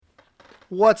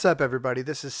What's up, everybody?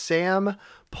 This is Sam.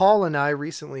 Paul and I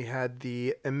recently had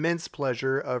the immense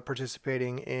pleasure of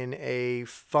participating in a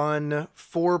fun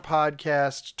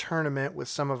 4-podcast tournament with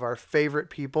some of our favorite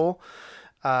people.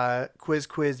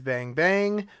 Quiz Bang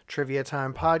Bang, Trivia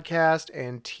Time Podcast,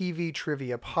 and TV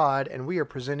Trivia Pod, and we are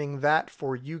presenting that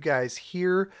for you guys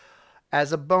here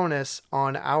as a bonus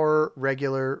on our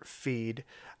regular feed.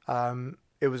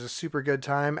 It was a super good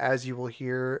time, as you will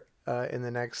hear in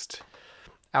the next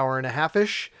hour and a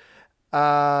half-ish.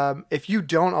 If you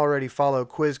don't already follow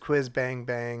Quiz Bang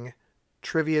Bang,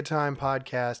 Trivia Time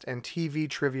Podcast, and TV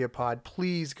Trivia Pod,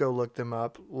 please go look them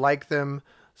up, like them,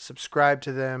 subscribe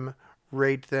to them,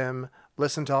 rate them,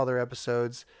 listen to all their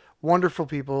episodes. Wonderful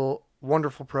people,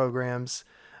 wonderful programs,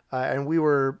 and we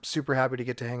were super happy to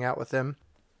get to hang out with them.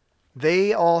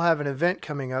 They all have an event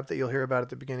coming up that you'll hear about at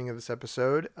the beginning of this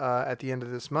episode at the end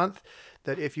of this month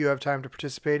that if you have time to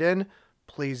participate in,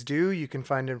 please do. You can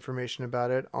find information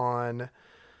about it on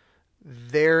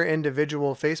their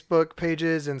individual Facebook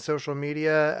pages and social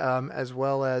media, as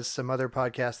well as some other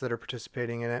podcasts that are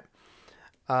participating in it.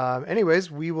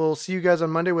 Anyways, we will see you guys on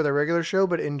Monday with our regular show,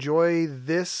 but enjoy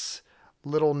this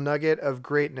little nugget of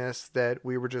greatness that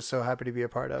we were just so happy to be a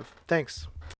part of. Thanks.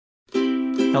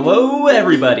 Hello,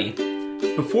 everybody.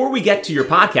 Before we get to your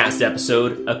podcast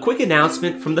episode, a quick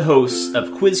announcement from the hosts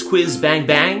of Quiz Bang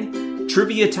Bang,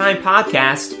 Trivia Time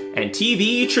Podcast, and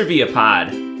TV Trivia Pod.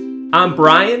 I'm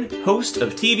Brian, host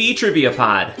of TV Trivia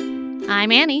Pod.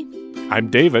 I'm Annie. I'm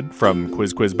David from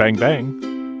Quiz Bang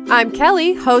Bang. I'm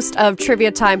Kelly, host of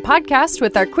Trivia Time Podcast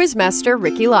with our quizmaster,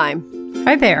 Ricky Lime.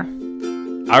 Hi there.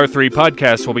 Our 3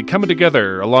 podcasts will be coming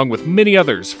together, along with many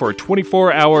others, for a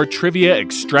 24-hour trivia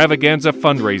extravaganza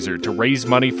fundraiser to raise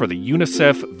money for the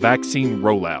UNICEF vaccine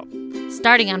rollout.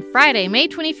 Starting on Friday, May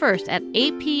 21st at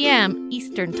 8 p.m.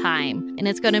 Eastern Time. And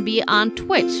it's going to be on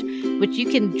Twitch, which you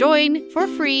can join for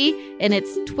free. And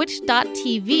it's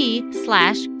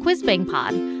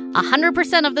twitch.tv/quizbangpod.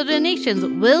 100% of the donations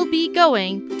will be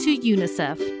going to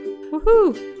UNICEF.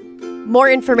 Woohoo!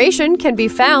 More information can be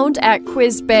found at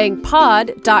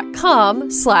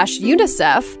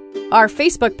quizbangpod.com/UNICEF, our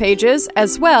Facebook pages,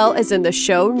 as well as in the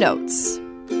show notes.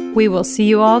 We will see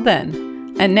you all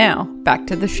then. And now, back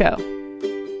to the show.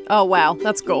 Oh, wow.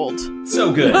 That's gold.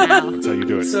 So good. Wow. That's how you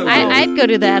do it. So I'd go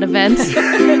to that event.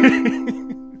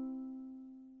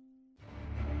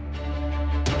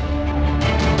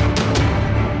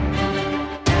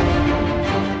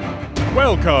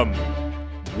 Welcome,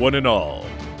 one and all,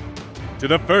 to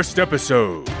the first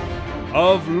episode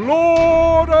of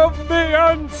Lord of the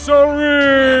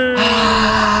Answering!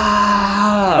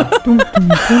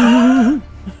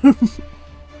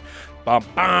 Bum,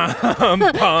 bum, bum,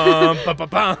 bum, bum,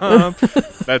 bum.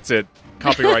 That's it.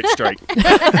 Copyright strike.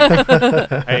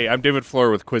 Hey, I'm David Flora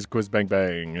with Quiz Bang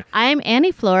Bang. I'm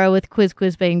Annie Flora with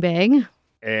Quiz Bang Bang.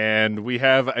 And we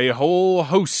have a whole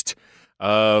host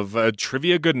of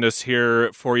trivia goodness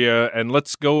here for you. And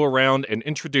let's go around and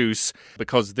introduce,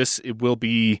 because this will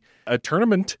be a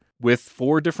tournament with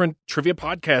 4 different trivia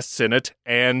podcasts in it.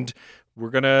 And we're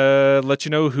going to let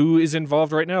you know who is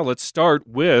involved right now. Let's start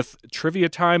with Trivia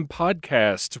Time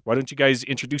Podcast. Why don't you guys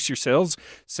introduce yourselves,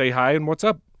 say hi, and what's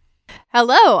up?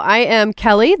 Hello, I am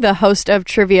Kelly, the host of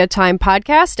Trivia Time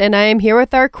Podcast, and I am here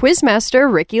with our quizmaster,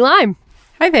 Ricky Lime.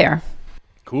 Hi there.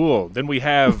 Cool. Then we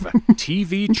have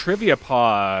TV Trivia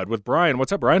Pod with Brian.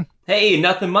 What's up, Brian? Hey,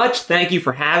 nothing much. Thank you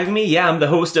for having me. Yeah, I'm the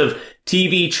host of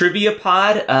TV Trivia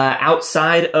Pod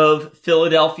outside of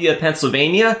Philadelphia,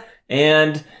 Pennsylvania,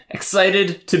 and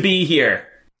excited to be here.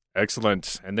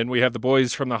 Excellent. And then we have the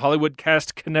boys from the Hollywood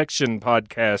Cast Connection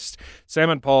podcast. Sam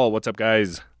and Paul, what's up,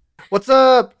 guys? What's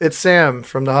up? It's Sam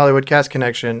from the Hollywood Cast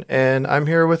Connection, and I'm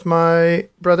here with my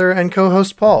brother and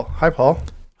co-host, Paul. Hi, Paul.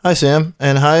 Hi, Sam,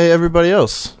 and hi, everybody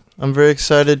else. I'm very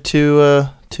excited to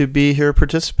be here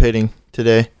participating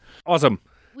today. Awesome.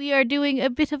 We are doing a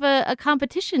bit of a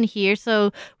competition here,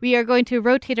 so we are going to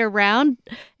rotate around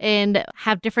and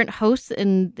have different hosts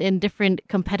and different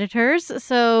competitors.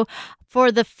 So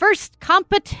for the first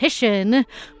competition,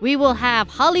 we will have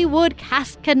Hollywood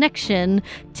Cast Connection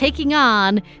taking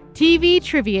on TV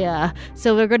Trivia.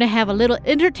 So we're going to have a little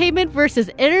entertainment versus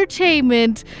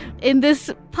entertainment in this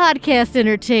podcast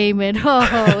entertainment.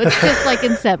 Oh, it's just like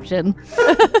Inception.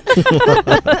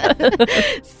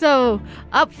 So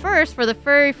up first for the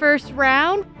very first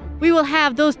round, we will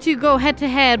have those two go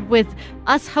head-to-head with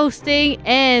us hosting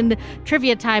and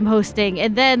Trivia Time hosting,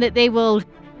 and then they will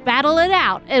battle it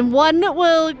out, and one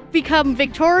will become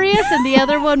victorious and the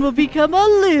other one will become a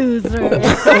loser.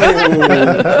 Oh,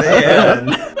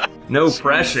 man. No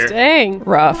pressure. Dang.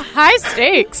 Rough. High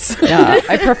stakes. Yeah,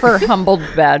 I prefer humbled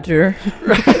badger.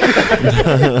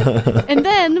 And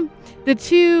then the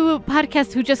two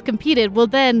podcasts who just competed will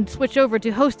then switch over to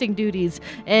hosting duties,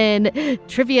 and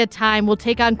Trivia Time will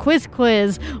take on Quiz,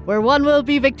 where one will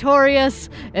be victorious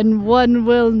and one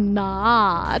will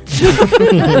not.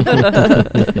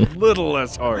 Little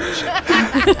less harsh.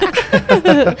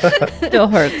 Still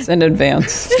hurts in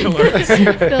advance. Still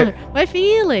hurts. My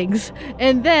feelings.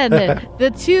 And then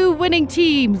the two winning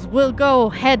teams will go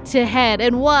head to head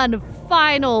in one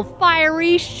final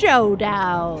fiery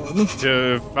showdown.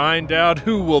 To find out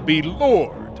who will be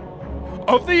Lord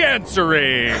of the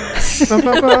Answering. And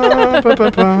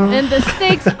the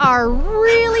stakes are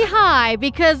really high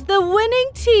because the winning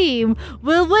team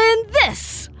will win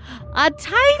this. A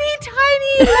tiny,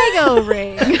 tiny Lego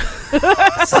ring.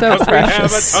 So We have a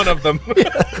precious. ton of them.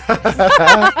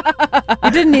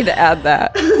 You didn't need to add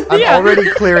that. I'm already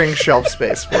clearing shelf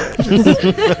space for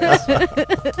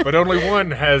it. But only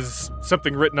one has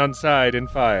something written on side in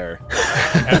fire.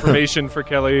 Affirmation for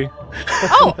Kelly.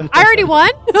 Oh, I already won?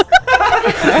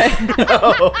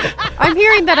 I'm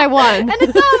hearing that I won. And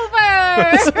it's over.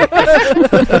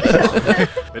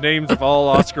 The names of all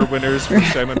Oscar winners for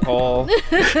Sam and Paul.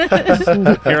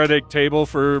 Periodic table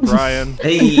for Brian.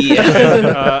 Hey.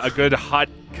 A good hot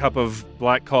cup of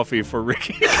black coffee for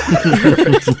Ricky.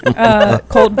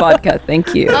 Cold vodka,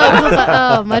 thank you.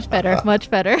 Oh, much better. Much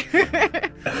better.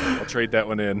 I'll trade that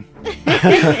one in.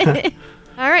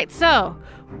 All right, so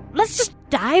let's just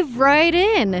dive right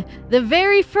in. The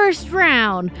very first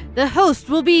round, the host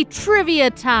will be Trivia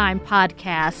Time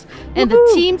Podcast, and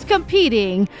the teams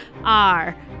competing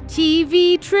are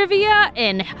TV Trivia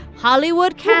and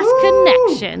Hollywood Cast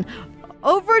Connection.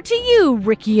 Over to you,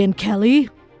 Ricky and Kelly.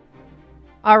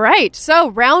 All right, so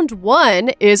round one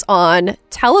is on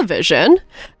television,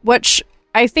 which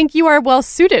I think you are well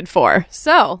suited for.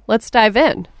 So let's dive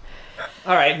in.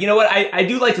 All right, you know what? I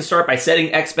do like to start by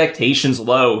setting expectations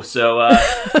low, so I'll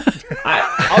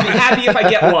be happy if I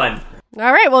get one.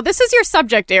 All right, well, this is your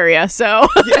subject area, so.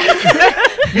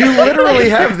 You literally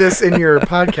have this in your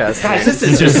podcast. Guys, this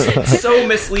is just so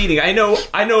misleading. I know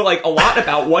like a lot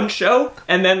about one show,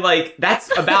 and then like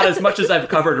that's about as much as I've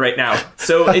covered right now.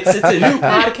 So it's a new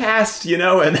podcast, you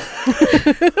know, and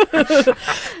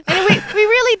And we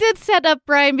really did set up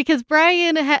Brian because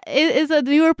Brian is a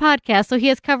newer podcast, so he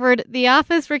has covered The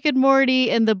Office, Rick and Morty,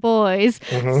 and The Boys.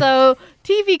 Mm-hmm. So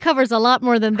TV covers a lot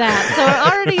more than that. So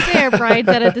already there, Brian's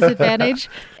at a disadvantage.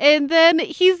 And then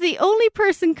he's the only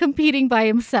person competing by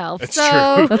himself. That's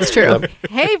so, true. That's true.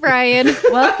 hey, Brian,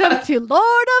 welcome to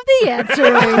Lord of the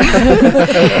Answering.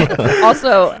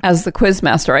 Also, as the quiz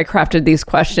master, I crafted these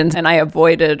questions and I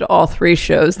avoided all three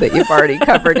shows that you've already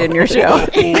covered in your show.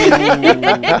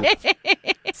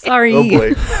 Sorry. Oh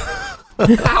boy.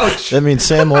 ouch. That means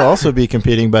Sam will also be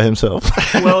competing by himself.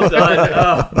 Well done.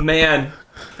 Oh man.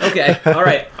 Okay. All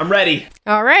right. I'm ready.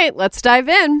 All right, let's dive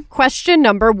in. Question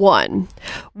number 1.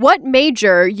 What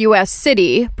major U.S.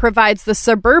 city provides the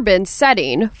suburban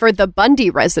setting for the Bundy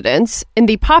residence in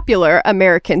the popular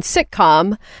American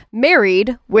sitcom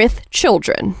Married with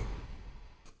Children?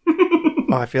 Oh,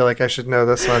 I feel like I should know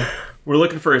this one. We're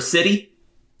looking for a city.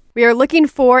 We are looking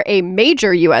for a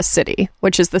major U.S. city,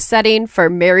 which is the setting for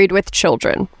Married with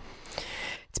Children.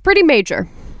 It's pretty major.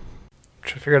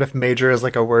 Trying to figure out if major is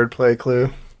like a wordplay clue.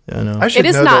 Yeah, I know. I should It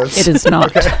is know not. this. It is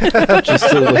not. Just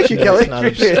so that Thank you, know Kelly. it's not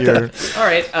Appreciate obscure. All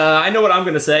right. I know what I'm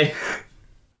going to say.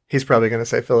 He's probably going to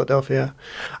say Philadelphia.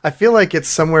 I feel like it's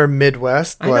somewhere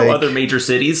Midwest. I know other major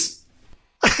cities.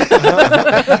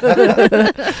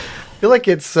 I feel like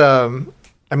it's,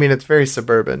 it's very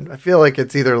suburban. I feel like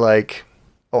it's either like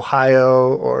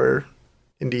Ohio or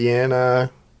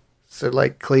Indiana. So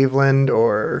like Cleveland,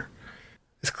 or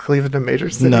is Cleveland a major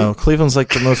city? No, Cleveland's like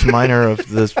the most minor of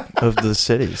the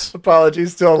cities.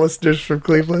 Apologies to all listeners from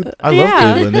Cleveland. I love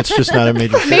Cleveland. It's just not a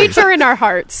major city. Major in our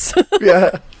hearts.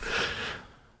 Yeah.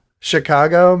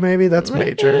 Chicago, maybe? That's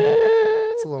major.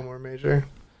 It's a little more major.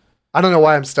 I don't know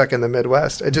why I'm stuck in the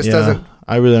Midwest. It just doesn't.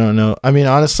 I really don't know. I mean,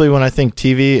 honestly, when I think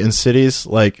TV and cities,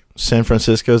 like San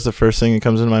Francisco is the first thing that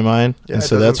comes into my mind. Yeah, and it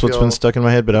so that's doesn't what's feel- been stuck in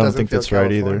my head, but I don't doesn't think feel that's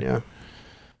right either. California.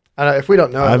 If we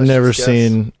don't know, it, I've let's never just guess.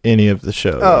 seen any of the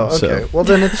shows. Oh, okay. So. Well,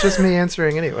 then it's just me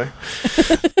answering anyway.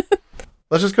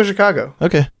 Let's just go Chicago.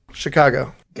 Okay.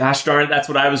 Chicago. Gosh darn it, that's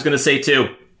what I was going to say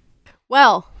too.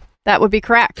 Well, that would be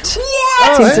correct.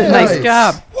 Oh, Nice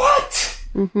job. What?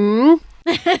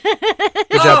 Good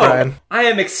job, Brian. I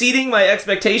am exceeding my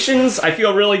expectations. I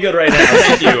feel really good right now.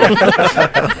 Thank you.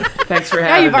 Thanks for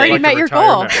having me. you've already met your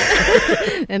goal.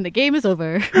 And the game is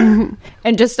over.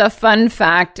 And just a fun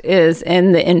fact is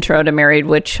in the intro to Married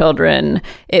with Children,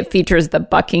 it features the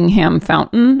Buckingham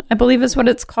Fountain, I believe is what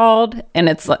it's called. And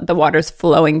it's the water's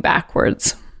flowing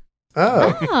backwards.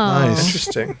 Oh, Nice.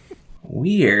 interesting.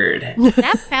 Weird.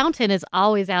 That fountain is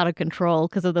always out of control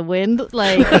because of the wind.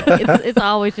 Like, it's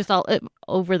always just all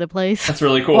over the place. That's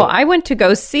really cool. Well, I went to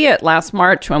go see it last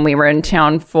March when we were in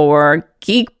town for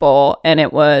Geek Bowl, and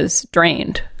it was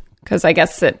drained because I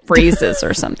guess it freezes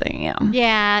or something. Yeah.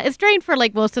 Yeah, it's drained for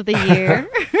like most of the year.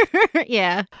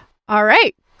 Yeah. All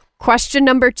right. Question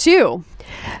number 2.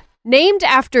 Named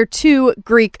after 2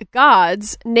 Greek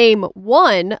gods, name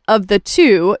one of the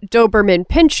 2 Doberman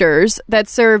Pinschers that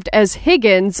served as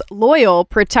Higgins' loyal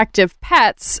protective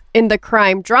pets in the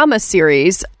crime drama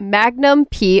series Magnum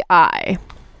P.I.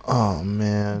 Oh,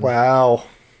 man. Wow.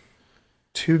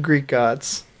 2 Greek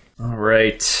gods. All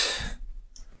right.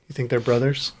 You think they're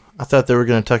brothers? I thought they were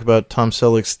going to talk about Tom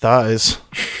Selleck's thighs,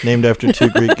 named after 2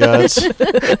 Greek gods.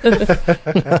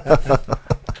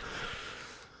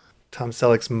 Tom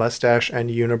Selleck's mustache and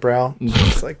unibrow.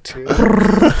 It's like 2.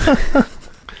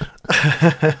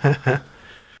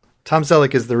 Tom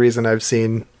Selleck is the reason I've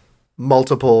seen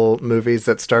multiple movies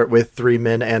that start with 3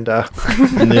 men and a.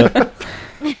 Yep.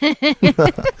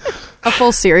 A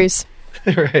full series.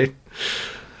 Right.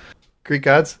 Greek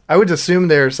gods? I would assume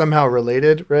they're somehow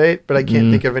related, right? But I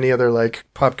can't think of any other like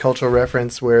pop cultural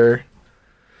reference where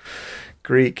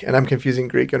Greek, and I'm confusing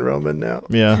Greek and Roman now.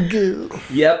 Yeah.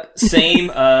 Yep, same.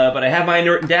 But I have mine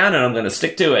written down, and I'm going to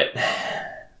stick to it.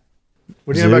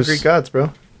 What do you know about Zeus. Greek gods,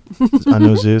 bro? I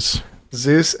know Zeus.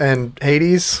 Zeus and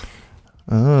Hades?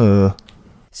 Oh.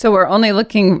 So we're only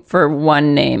looking for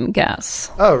one name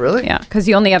guess. Oh, really? Yeah, because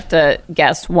you only have to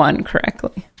guess one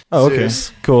correctly. Oh, okay.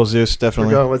 Zeus. Cool, Zeus, We're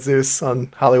definitely. going with Zeus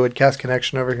on Hollywood Cast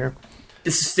Connection over here.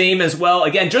 It's the same as well.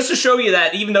 Again, just to show you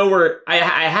that even though I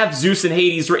have Zeus and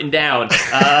Hades written down,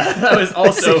 that was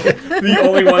also the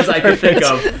only ones I could think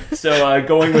of. So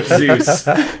going with Zeus.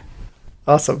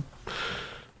 Awesome.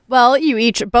 Well, you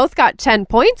each both got 10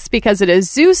 points because it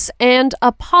is Zeus and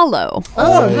Apollo.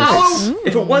 Oh, how?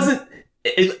 If it wasn't,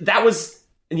 that was.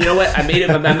 You know what? I might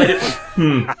have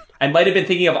been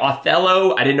thinking of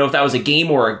Othello. I didn't know if that was a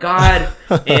game or a god,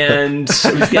 and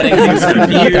I was getting things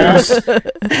confused.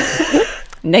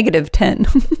 -10.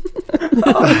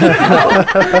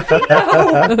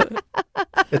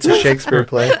 It's a Shakespeare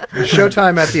play.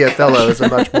 Showtime at the Othello is a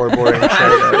much more boring show.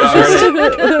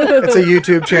 Though. It's a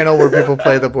YouTube channel where people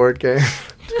play the board game.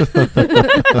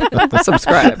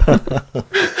 Subscribe.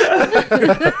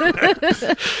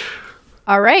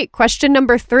 All right, question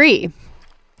number 3.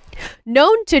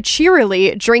 Known to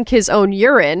cheerily drink his own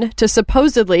urine to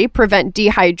supposedly prevent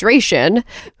dehydration,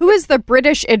 who is the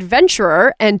British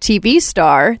adventurer and TV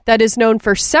star that is known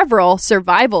for several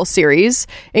survival series,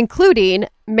 including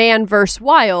Man vs.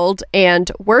 Wild and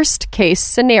Worst Case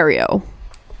Scenario?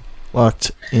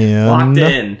 Locked in. Locked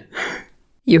in.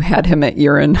 You had him at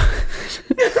urine.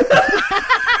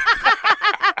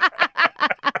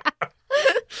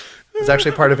 It's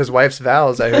actually part of his wife's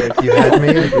vows. I heard you had me.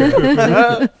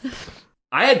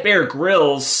 I had Bear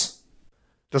Grylls.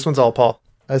 This one's all Paul.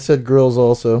 I said grills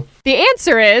also. The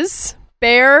answer is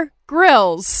Bear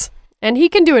Grylls, and he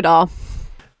can do it all.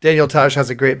 Daniel Tosh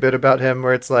has a great bit about him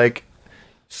where it's like,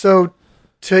 so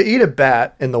to eat a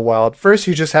bat in the wild, first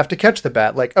you just have to catch the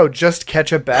bat. Like, oh, just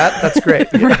catch a bat? That's great.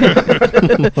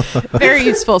 Very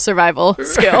useful survival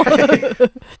skill.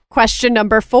 Question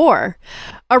number 4.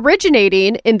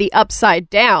 Originating in the Upside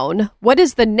Down, what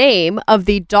is the name of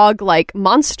the dog-like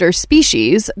monster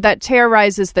species that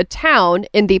terrorizes the town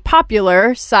in the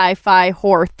popular sci-fi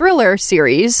horror thriller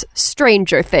series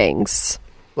Stranger Things?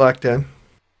 Locked in.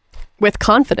 With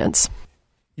confidence.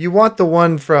 You want the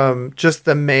one from just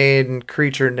the main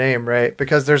creature name, right?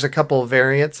 Because there's a couple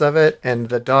variants of it, and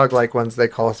the dog-like ones they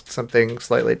call something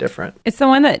slightly different. It's the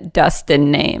one that Dustin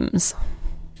names.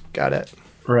 Got it.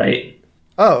 Right.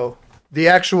 Oh, the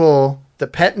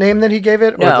pet name that he gave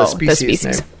it, or No, the the species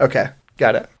species. name? Okay,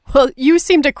 got it. Well, you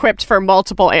seemed equipped for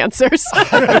multiple answers.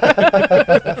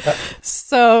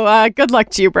 So good luck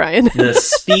to you, Brian. The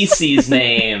species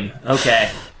name.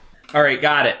 Okay. All right,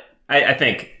 got it. I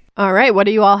think. All right, what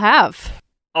do you all have?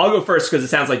 I'll go first because it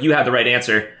sounds like you have the right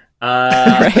answer.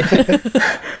 I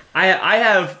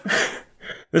have.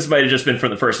 This might have just been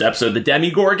from the first episode. The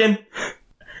Demigorgon.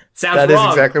 Sounds That wrong.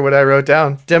 is exactly what I wrote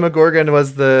down. Demogorgon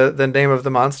was the name of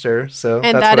the monster, so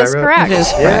And that's that what is I wrote. correct. It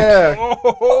is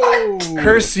Yeah.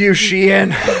 Curse you,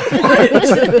 Sheehan.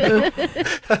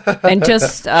 And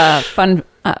just a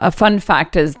fun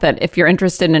fact is that if you're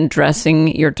interested in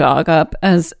dressing your dog up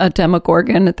as a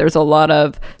Demogorgon, there's a lot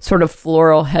of sort of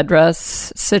floral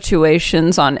headdress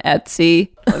situations on Etsy,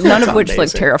 none of which look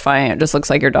amazing. terrifying. It just looks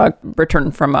like your dog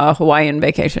returned from a Hawaiian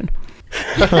vacation.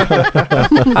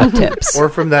 Hot tips. Or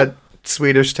from that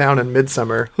Swedish town in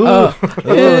Midsummer. Oh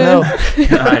no.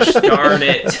 Gosh darn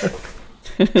it.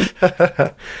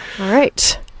 All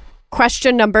right.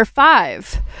 Question number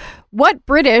 5. What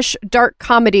British dark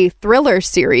comedy thriller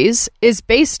series is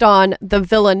based on the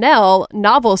Villanelle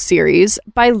novel series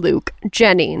by Luke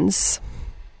Jennings?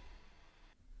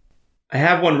 I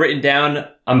have one written down.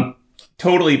 I'm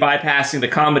totally bypassing the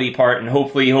comedy part and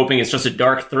hoping it's just a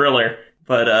dark thriller.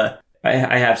 But I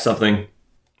have something.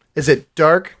 Is it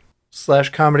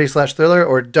dark/comedy/thriller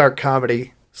or dark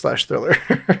comedy/thriller?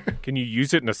 Can you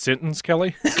use it in a sentence,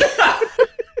 Kelly?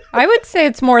 I would say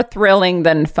it's more thrilling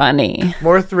than funny.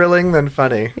 More thrilling than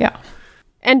funny. Yeah.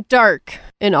 And dark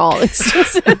in all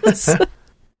instances.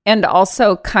 And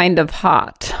also kind of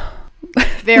hot.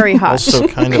 Very hot. Also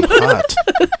kind of hot.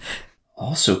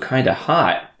 Also kind of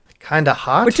hot. Kind of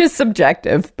hot? Which is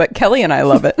subjective, but Kelly and I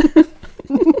love it.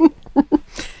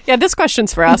 Yeah, this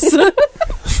question's for us.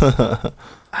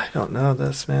 I don't know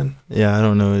this, man. Yeah, I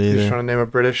don't know it You're just either. trying to name a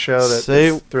British show that's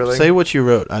Say thrilling. say what you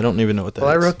wrote. I don't even know what that is.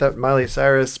 Well, I wrote that Miley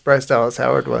Cyrus, Bryce Dallas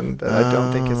Howard one that I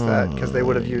don't think is that because they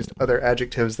would have used other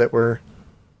adjectives that were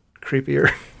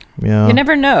creepier. Yeah. You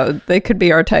never know. They could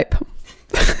be our type.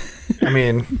 I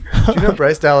mean, do you know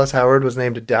Bryce Dallas Howard was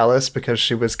named Dallas because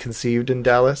she was conceived in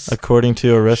Dallas? According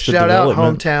to Arrested Shout out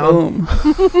Development.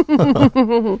 hometown.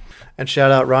 Boom. And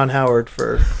shout out Ron Howard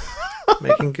for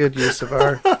making good use of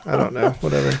our, I don't know,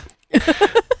 whatever.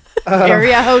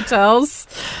 Area hotels.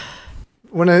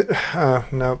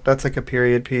 No, that's like a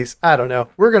period piece. I don't know.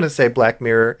 We're going to say Black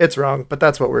Mirror. It's wrong, but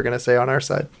that's what we're going to say on our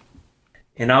side.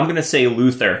 And I'm going to say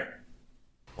Luther.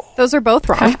 Those are both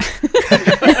wrong.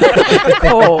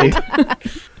 Cold.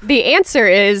 The answer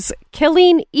is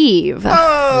Killing Eve,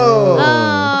 Oh,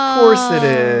 of course it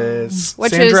is.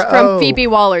 which Sandra is from Oh. Phoebe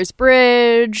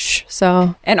Waller-Bridge.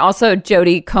 So, And also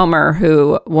Jodie Comer,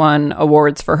 who won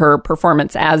awards for her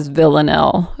performance as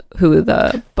Villanelle, who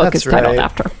the book That's is titled right.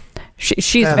 after.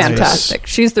 She's That's right. fantastic.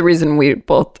 She's the reason we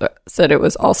both said it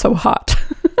was also hot.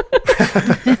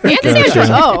 and Sandra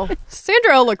Oh.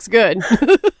 Sandra Oh looks good.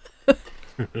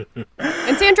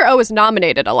 And Sandra Oh was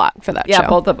nominated a lot for that Yeah, show.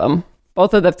 both of them.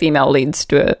 Both of the female leads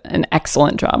do an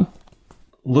excellent job.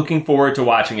 Looking forward to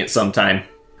watching it sometime.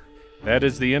 That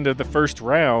is the end of the first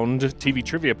round. TV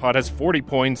Trivia Pod has 40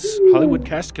 points. Hollywood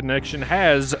Cast Connection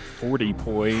has 40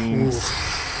 points.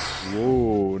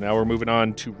 Whoa. Now we're moving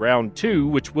on to round 2,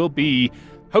 which will be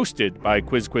hosted by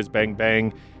Quiz Bang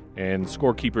Bang, and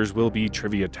scorekeepers will be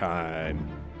Trivia Time.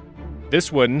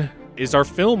 This one is our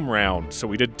film round. So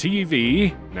we did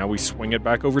TV. Now we swing it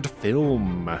back over to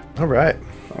film. All right.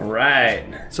 All right.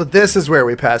 So this is where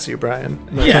we pass you, Brian.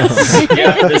 Yes.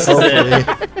 Yeah, this is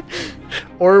it.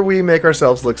 Or we make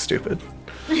ourselves look stupid.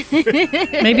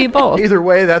 Maybe both. Either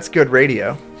way, that's good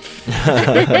radio.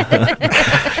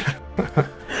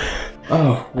 Oh,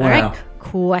 wow. All right.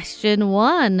 Question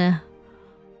 1.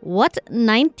 What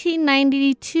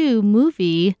 1992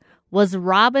 movie was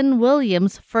Robin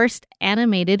Williams' first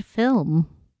animated film?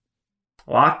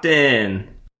 Locked in.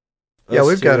 Yeah, Us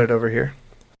we've got too. it over here.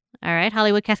 All right,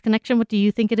 Hollywood Cast Connection, what do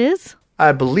you think it is?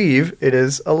 I believe it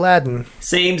is Aladdin.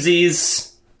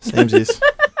 Samesies. Samesies.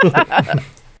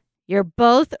 You're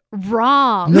both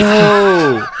wrong.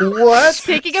 No. What?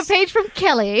 Taking a page from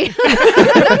Kelly.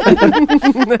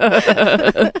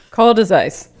 Cold as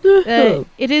ice.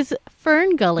 It is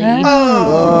Fern Gully.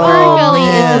 Oh, Fern Gully is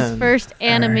man. his first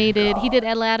animated. He did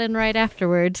Aladdin right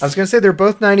afterwards. I was going to say they're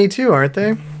both 92, aren't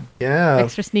they? Yeah.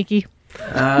 Extra sneaky.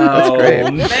 Oh,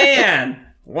 great. man.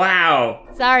 Wow.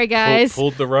 Sorry, guys.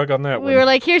 Pulled the rug on that one. We were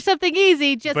like, here's something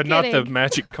easy. Just but kidding. not the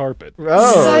magic carpet.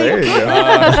 Oh, there you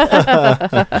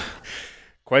go.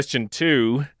 Question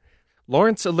 2.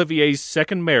 Laurence Olivier's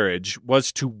second marriage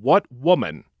was to what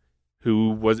woman?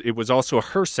 It was also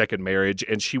her second marriage,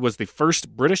 and she was the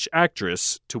first British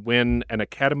actress to win an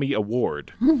Academy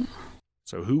Award.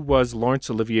 So who was Laurence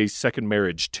Olivier's second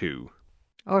marriage to?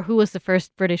 Or who was the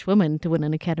first British woman to win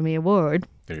an Academy Award?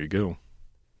 There you go.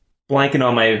 Blanking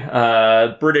on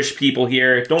my British people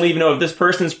here. Don't even know if this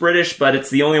person's British, but it's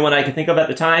the only one I could think of at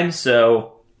the time,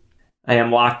 so I am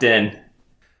locked in.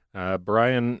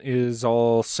 Brian is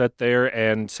all set there,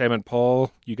 and Sam and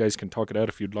Paul, you guys can talk it out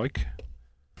if you'd like.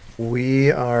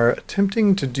 We are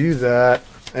attempting to do that,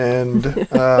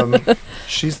 and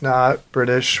she's not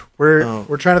British. We're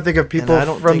trying to think of people And I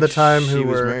don't from think the time she who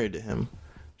was were married to him.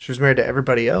 She was married to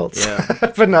everybody else, Yeah.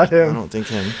 but not I him. don't think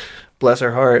him. Bless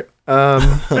her heart.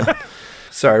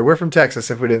 Sorry, we're from Texas.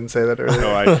 If we didn't say that earlier.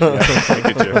 No, I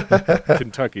get you.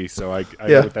 Kentucky, so I know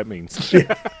Yeah. what that means.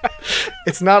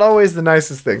 It's not always the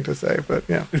nicest thing to say, but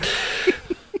yeah.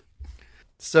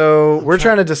 So we're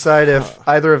trying to decide if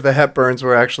either of the Hepburns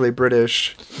were actually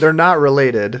British. They're not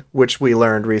related, which we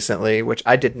learned recently, which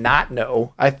I did not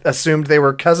know. I assumed they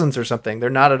were cousins or something. They're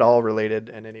not at all related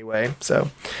in any way. So,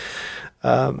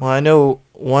 Well, I know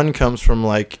one comes from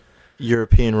like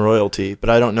European royalty, but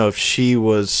I don't know if she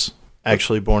was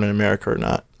actually born in America or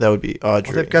not. That would be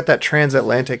Audrey. they've got that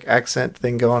transatlantic accent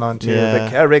thing going on too. Yeah. The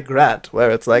Cary Grant, where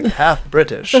it's like half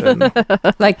British. And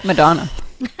Like Madonna.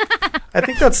 I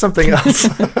think that's something else.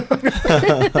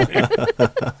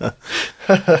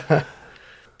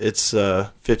 It's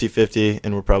 50-50,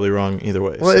 and we're probably wrong either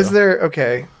way. Well, so. is there...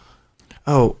 Okay.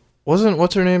 Oh,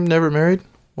 what's her name never married?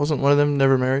 Wasn't one of them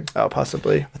never married? Oh,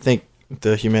 possibly. I think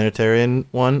the humanitarian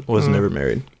one was Mm. never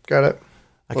married. Got it.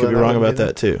 I Well, could be then that wrong would about be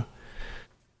that too.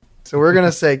 So we're going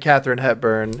to say Katharine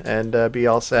Hepburn and be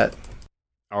all set.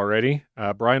 Already?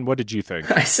 Brian, what did you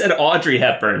think? I said Audrey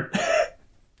Hepburn.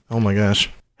 Oh my gosh.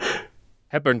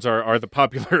 Hepburns are the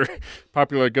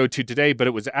popular go-to today, but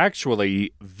it was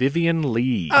actually Vivian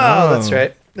Lee. Oh, that's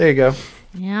right. There you go.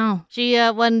 Yeah. She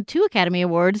won 2 Academy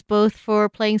Awards, both for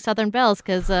playing Southern Belles,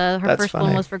 because her That's first funny.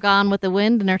 one was for Gone with the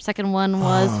Wind, and her second one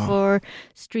was for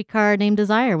Streetcar Named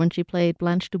Desire when she played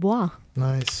Blanche Dubois.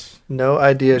 Nice. No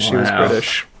idea she was Wow.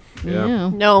 British. Yeah.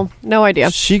 No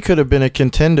idea. She could have been a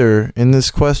contender in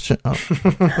this question.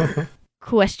 Oh.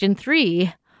 Question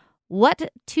 3.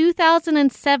 What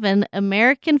 2007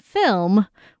 American film,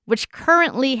 which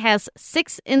currently has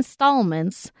 6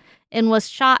 installments and was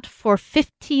shot for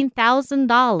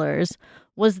 $15,000,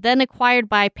 was then acquired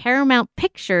by Paramount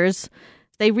Pictures?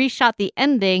 They reshot the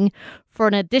ending for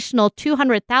an additional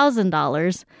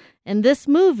 $200,000, and this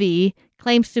movie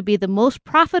claims to be the most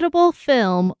profitable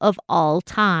film of all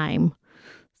time.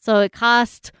 So it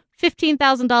cost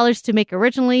 $15,000 to make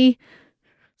originally.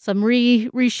 Some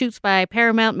reshoots by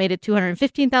Paramount made it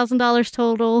 $215,000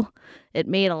 total. It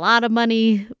made a lot of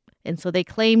money, and so they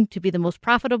claimed to be the most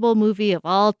profitable movie of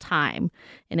all time.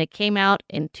 And it came out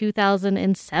in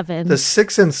 2007. The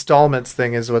 6 installments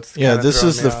thing is what's Yeah, kinda this throwing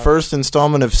is me the off. first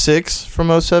installment of 6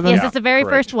 from 07? Yes, it's the very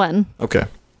correct. first one. Okay.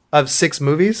 Of 6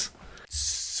 movies?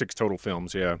 6 total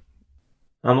films, yeah.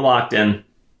 I'm locked in.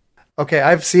 Okay,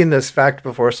 I've seen this fact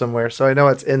before somewhere, so I know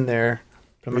it's in there.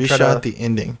 I'm going to try Reshot to the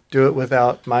ending. do it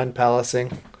without mind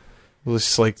palacing. We'll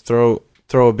just like throw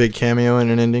a big cameo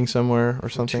in an ending somewhere or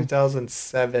something.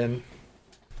 2007.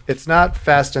 It's not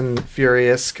Fast and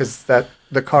Furious, because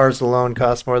the cars alone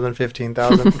cost more than $15,000.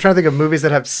 I'm trying to think of movies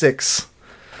that have 6.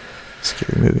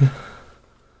 Scary movie.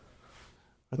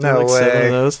 Aren't there No like 7 way.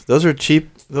 of those? Those are cheap.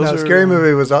 Those No, are, Scary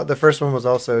Movie was the first one was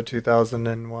also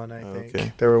 2001, I think.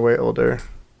 Okay. They were way older.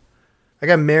 I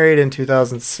got married in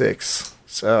 2006,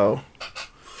 so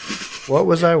what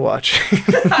was I watching?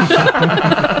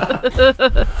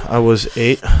 I was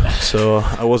 8, so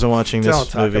I wasn't watching this Don't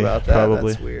talk movie. about that.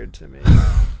 Probably. That's weird to me.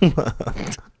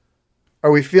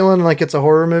 Are we feeling like it's a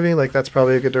horror movie? Like that's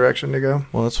probably a good direction to go.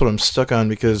 Well, that's what I'm stuck on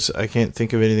because I can't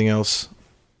think of anything else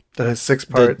That has 6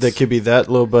 parts. that could be that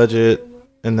low budget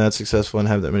and that successful and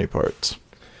have that many parts.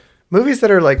 Movies that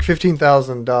are like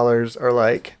 $15,000 are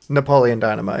like Napoleon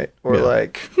Dynamite or Yeah.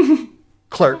 like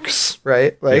Clerks,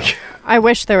 right? Like I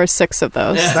wish there were 6 of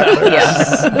those.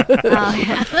 Yes. Oh,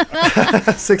 yeah.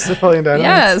 6 Napoleon Dynamites.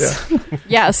 Yes.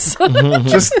 Yes.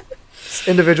 Just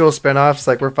individual spin-offs,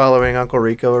 like we're following Uncle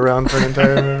Rico around for an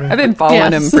entire movie. I've been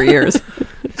following him for years.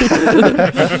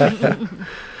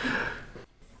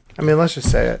 I mean, let's just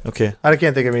say it. Okay. I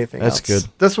can't think of anything That's else.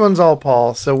 good. This one's all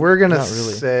Paul, so we're going to Not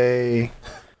really. say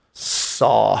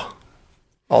Saw.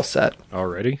 All set.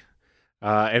 Already.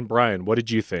 And Brian, what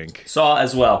did you think? Saw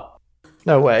as well.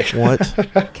 No way.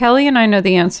 What? Kelly and I know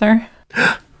the answer.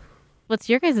 What's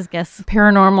your guys' guess?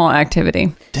 Paranormal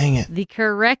Activity. Dang it. The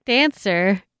correct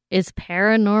answer is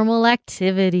Paranormal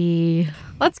Activity.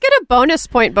 Let's get a bonus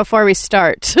point before we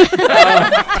start.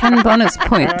 10 bonus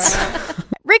points.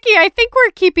 Ricky, I think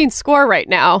we're keeping score right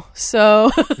now.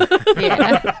 So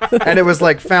Yeah. And it was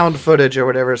like found footage or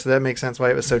whatever, so that makes sense why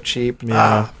it was so cheap.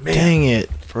 Yeah. Dang it,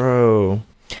 bro.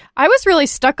 I was really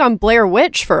stuck on Blair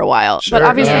Witch for a while. Sure. But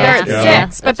obviously Yeah. they're at Yeah.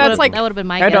 6. But that's like, that would have been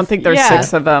my I guess. don't think there's Yeah.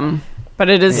 6 of them, but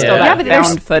it is still Yeah. that Yeah, but there's-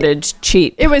 found footage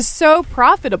cheap. it was so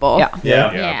profitable. Yeah.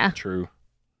 Yeah. Yeah. True.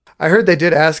 I heard they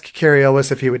did ask Cary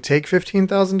Elwes if he would take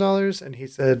 $15,000, and he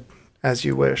said, "As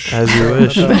you wish." As you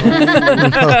wish.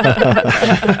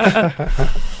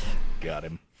 Got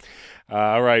him.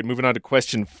 All right, moving on to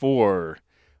question 4.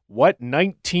 What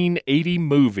 1980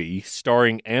 movie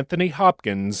starring Anthony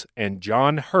Hopkins and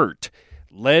John Hurt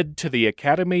led to the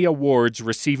Academy Awards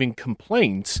receiving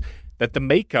complaints that the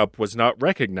makeup was not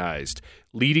recognized,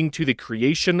 leading to the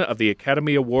creation of the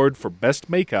Academy Award for Best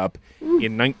Makeup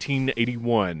in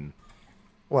 1981?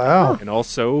 Wow. And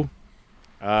also,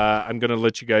 I'm going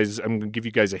to give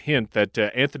you guys a hint that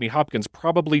Anthony Hopkins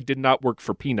probably did not work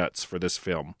for Peanuts for this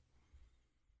film.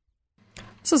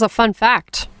 This is a fun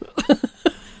fact.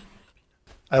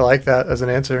 I like that as an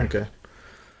answer. Okay.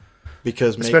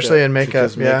 Because Especially in makeup,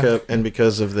 because makeup and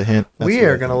because of the hint. That's We what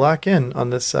are I going to think. lock in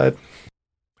on this side.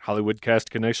 Hollywood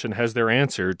Cast Connection has their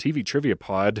answer. TV Trivia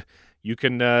Pod. You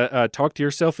can talk to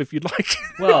yourself if you'd like.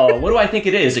 Well, what do I think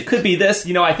it is? It could be this.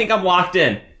 I think I'm locked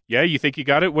in. Yeah, you think you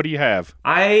got it? What do you have?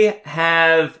 I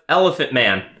have Elephant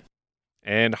Man.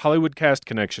 And Hollywood Cast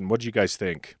Connection. What do you guys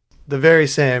think? The very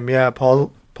same. Yeah,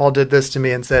 Paul did this to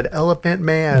me and said, "Elephant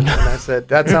Man." And I said,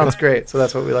 "That sounds great." So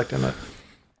that's what we locked in with.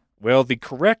 Well, the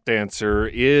correct answer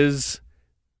is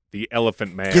The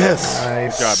Elephant Man. Yes.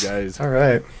 Nice. Good job, guys. All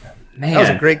right. Man. That was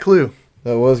a great clue.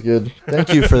 That was good.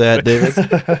 Thank you for that, David.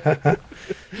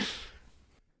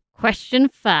 Question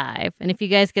 5. And if you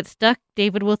guys get stuck,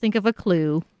 David will think of a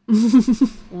clue.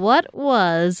 What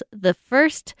was the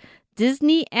first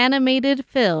Disney animated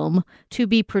film to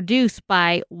be produced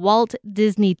by Walt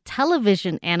Disney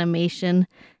Television Animation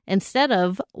instead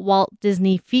of Walt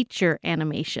Disney Feature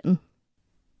Animation?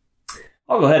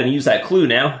 I'll go ahead and use that clue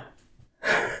now.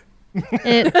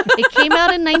 It came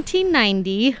out in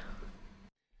 1990.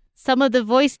 Some of the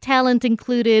voice talent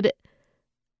included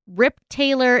Rip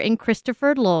Taylor and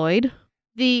Christopher Lloyd.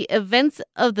 The events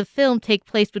of the film take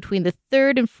place between the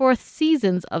 3rd and 4th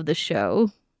seasons of the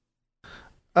show.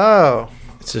 Oh,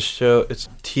 It's a show. It's a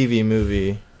TV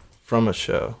movie from a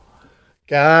show.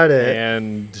 got it.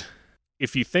 And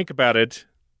if you think about it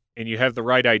and you have the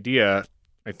right idea,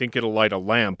 I think it'll light a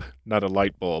lamp, not a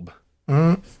light bulb.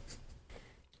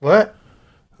 What?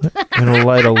 It'll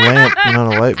light a lamp,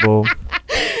 not a light bulb.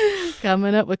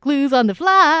 Coming up with clues on the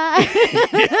fly.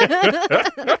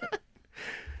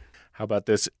 How about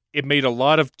this? It made a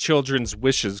lot of children's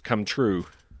wishes come true.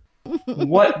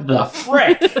 What the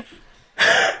frick?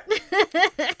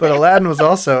 But Aladdin was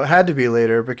also had to be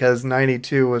later because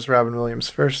 92 was Robin Williams'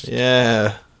 first.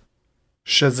 Yeah.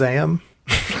 Shazam.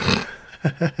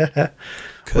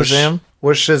 Kazam?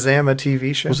 Was Shazam a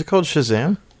TV show? Was it called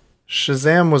Shazam?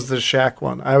 Shazam was the Shaq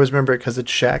one. I always remember it because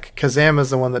it's Shaq. Kazam is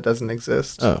the one that doesn't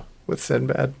exist. Oh. With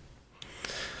Sinbad.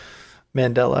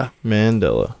 Mandela.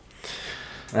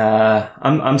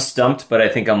 I'm stumped, but I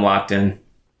think I'm locked in.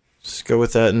 Just go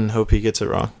with that and hope he gets it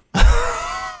wrong.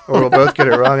 Or we'll both get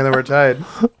it wrong and then we're tied.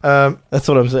 That's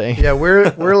what I'm saying. Yeah,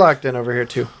 we're locked in over here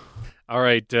too. All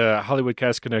right, Hollywood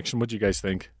Cast Connection, what do you guys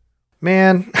think?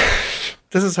 Man,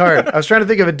 this is hard. I was trying to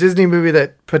think of a Disney movie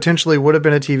that potentially would have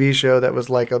been a TV show that was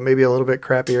like maybe a little bit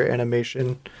crappier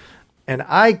animation. And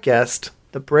I guessed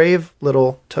The Brave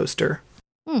Little Toaster.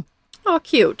 Oh,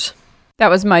 cute. That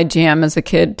was my jam as a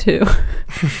kid, too.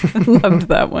 Loved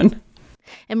that one.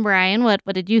 And Brian, what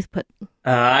did you put?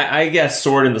 I guess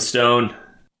Sword in the Stone.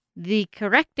 The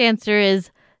correct answer is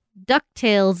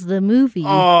DuckTales, the movie.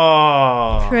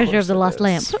 Oh, Treasure of the Lost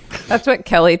Lamp. That's what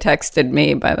Kelly texted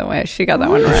me, by the way. She got that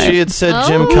one If right. she had said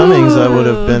Jim Cummings, I would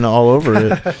have been all over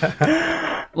it.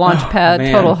 Launchpad,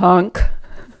 man. total hunk.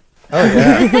 Oh,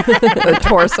 yeah. The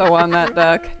torso on that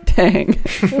duck. Dang.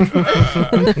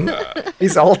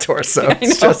 He's all torso.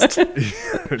 It's just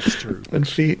It's true. and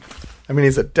feet. I mean,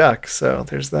 he's a duck, so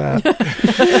there's that.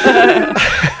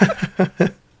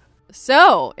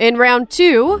 So, in round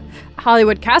 2,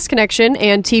 Hollywood Cast Connection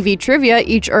and TV Trivia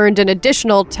each earned an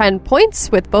additional 10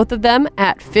 points, with both of them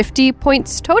at 50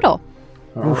 points total.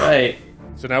 All right.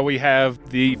 So now we have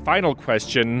the final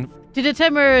question. To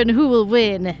determine who will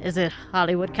win, is it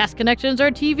Hollywood Cast Connections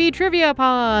or TV Trivia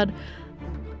Pod?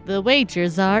 The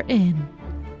wagers are in.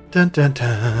 Dun, dun,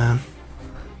 dun.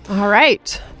 All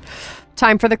right.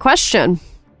 Time for the question.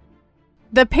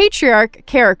 The patriarch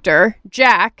character,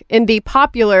 Jack, in the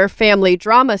popular family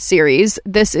drama series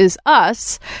This Is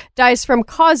Us, dies from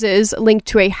causes linked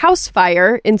to a house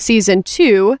fire in season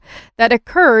 2 that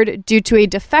occurred due to a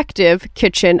defective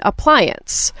kitchen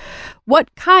appliance.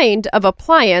 What kind of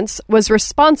appliance was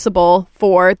responsible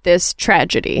for this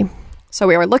tragedy? So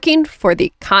we are looking for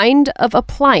the kind of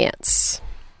appliance.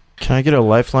 Can I get a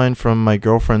lifeline from my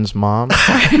girlfriend's mom?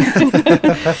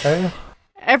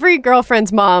 Every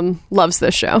girlfriend's mom loves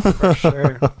this show. For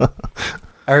sure.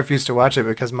 I refuse to watch it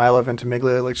because Milo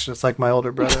Ventimiglia looks just like my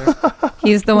older brother.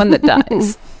 He's the one that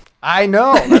dies. I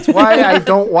know. That's why I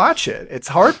don't watch it. It's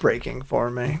heartbreaking for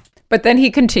me. But then he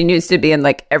continues to be in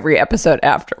like every episode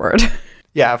afterward.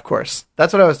 Yeah, of course.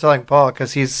 That's what I was telling Paul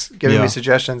because he's giving me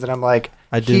suggestions, and I'm like,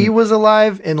 he was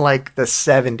alive in like the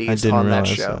 70s on that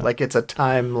show. That. Like it's a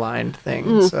timeline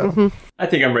thing. So I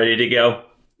think I'm ready to go.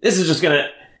 This is just gonna.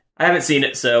 I haven't seen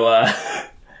it, so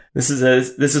this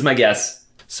is my guess.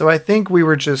 So I think we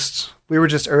were just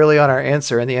early on our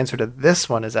answer, and the answer to this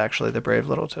one is actually the Brave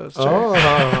Little Toaster. Oh.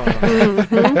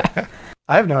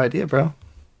 I have no idea, bro.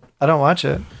 I don't watch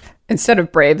it. Instead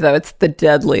of Brave, though, it's the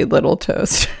Deadly Little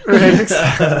Toaster. Right?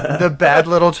 The Bad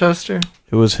Little Toaster.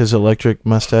 It was his electric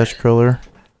mustache curler.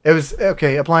 It was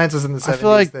okay. Appliances in the 70s. I feel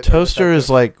like toaster is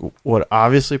like what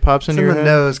obviously pops it's into in your the head.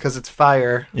 nose because it's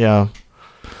fire. Yeah.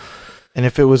 And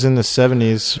if it was in the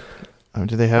 70s,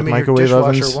 do they have I mean, your microwave dishwasher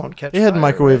ovens? won't catch They had fire,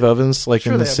 microwave right? ovens like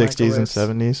Sure in the they had 60s and microwaves.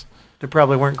 70s. They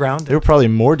probably weren't grounded. They were probably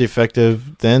more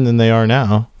defective then than they are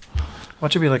now.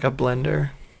 Watch it be like a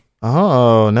blender.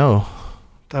 Oh, no.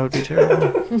 That would be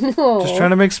terrible. Just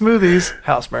trying to make smoothies.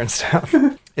 House burns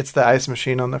down. It's the ice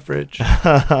machine on the fridge.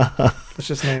 Let's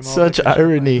just name all Such the kitchen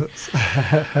irony.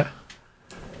 appliances.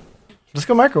 Let's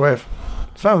go microwave.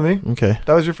 It's fine with me. Okay.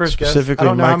 That was your first guess. I Specifically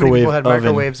don't know how many microwave people had oven,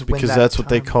 microwaves when because that that's what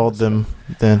they time called was. them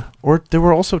then. Or there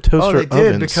were also toaster Oh, they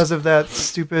did ovens. because of that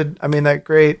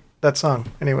that song.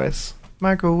 Anyways,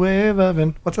 microwave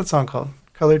oven. What's that song called?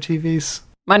 Color TVs.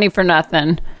 Money for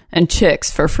nothing and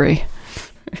chicks for free.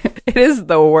 It is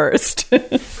the worst.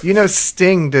 You know,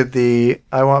 Sting did the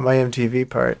 "I Want My MTV"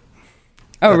 part.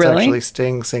 Oh, That's really? actually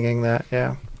Sting singing that.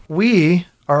 Yeah. We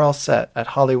are all set at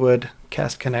Hollywood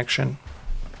Cast Connection.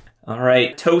 All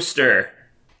right, toaster.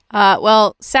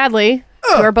 Well, sadly,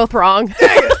 we're both wrong.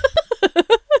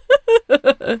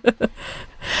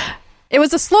 It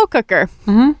was a slow cooker.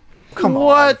 Come on.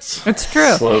 What? It's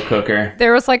true. Slow cooker.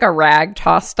 There was like a rag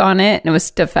tossed on it and it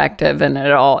was defective and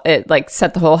it like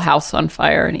set the whole house on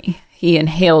fire and he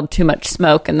inhaled too much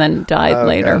smoke and then died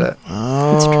later. Got it.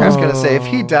 It's I true. was gonna say if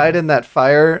he died in that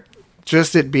fire,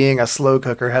 just it being a slow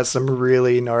cooker has some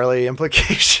really gnarly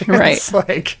implications. Right.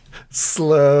 Like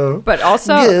slow. But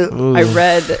also, I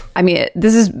read, I mean,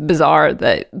 this is bizarre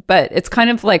but it's kind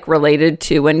of like related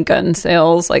to when gun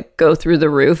sales like go through the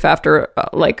roof after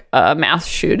like a mass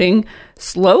shooting.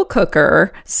 Slow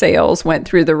cooker sales went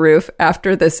through the roof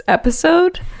after this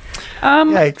episode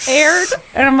Yikes. aired.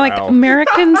 And I'm like, Wow.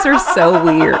 Americans are so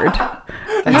weird.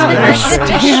 I don't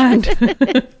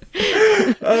understand.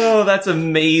 Oh, that's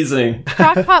amazing.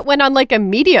 Crockpot went on like a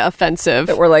media offensive.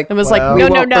 That we're like, it was wow. like, we no,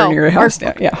 won't burn your our, house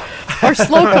down. Yeah. our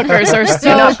slow cookers are Do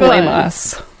so not blame good.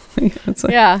 us. It's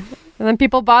like, Yeah. And then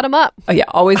people bought them up. oh, yeah,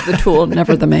 always the tool,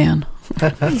 never the man.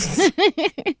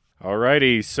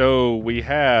 Alrighty, so we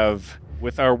have,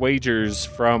 with our wagers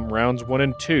from rounds 1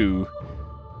 and 2,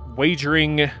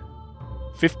 wagering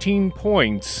 15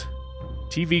 points.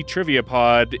 TV Trivia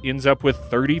Pod ends up with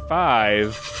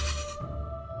 35.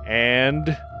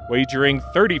 And wagering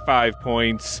 35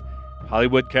 points,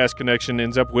 Hollywood Cast Connection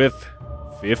ends up with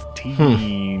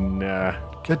 15.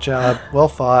 Good job. Well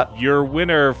fought. Your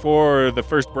winner for the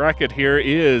first bracket here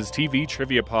is TV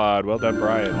Trivia Pod. Well done,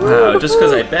 Brian. Wow, just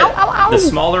because I bet the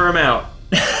smaller amount.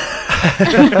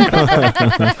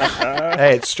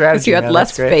 Hey, it's strategy. Because you had man. less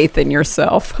That's great. faith in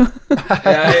yourself.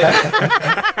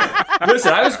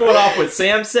 Listen, I was going off what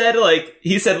Sam said. Like,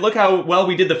 he said, look how well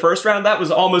we did the first round. That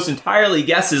was almost entirely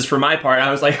guesses for my part.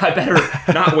 I was like, I better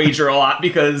not wager a lot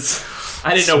because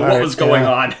I didn't know what Smart, was going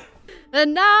yeah. on.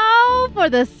 And now for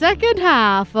the second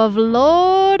half of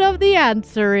Lord of the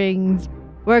Answerings,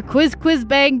 where Quiz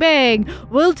Bang Bang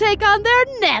will take on their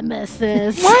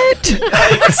nemesis. What?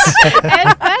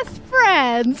 And best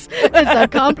friends. It's a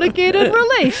complicated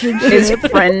relationship. Is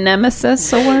friend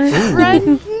nemesis a word?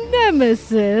 Friend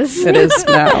nemesis. It is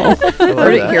now.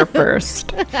 Heard it here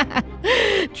first.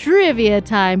 Trivia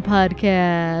Time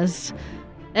Podcast.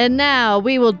 And now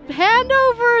we will hand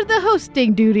over the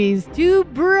hosting duties to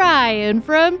Brian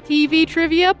from TV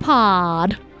Trivia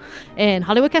Pod. And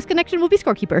Hollywood Cast Connection will be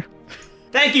scorekeeper.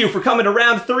 Thank you for coming to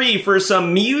round 3 for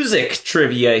some music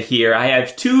trivia here. I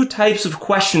have 2 types of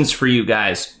questions for you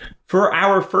guys. For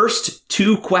our first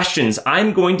 2 questions,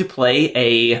 I'm going to play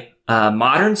a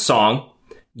modern song.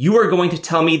 You are going to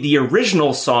tell me the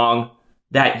original song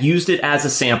that used it as a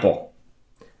sample.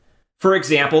 For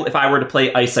example, if I were to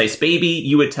play Ice Ice Baby,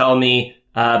 you would tell me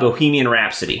Bohemian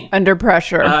Rhapsody. Under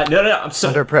pressure. No, I'm so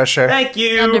Under pressure. Thank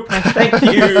you. Under pressure. Thank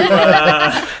you.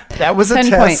 That was a 10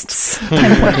 test. points.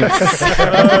 10 points.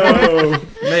 Oh,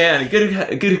 man,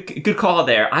 good call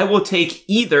there. I will take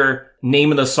either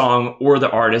name of the song or the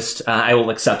artist. I will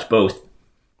accept both.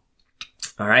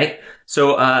 All right.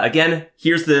 So again,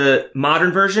 here's the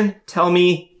modern version. Tell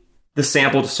me the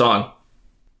sampled song.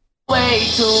 Way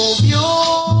too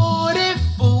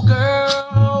beautiful,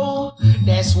 girl.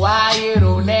 That's why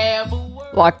it'll never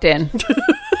work. Locked in.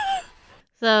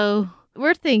 So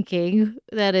we're thinking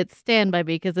that it's Stand By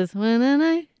Me because it's when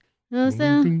I no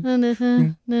sound on the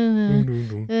sun,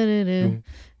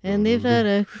 and they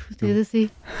fly to the sea.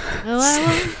 Oh,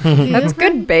 I want That's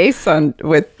good bass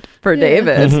for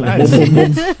David.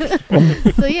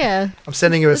 So yeah, I'm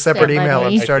sending you a separate Stand By email. I'm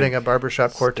Me. starting a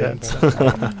barbershop quartet. so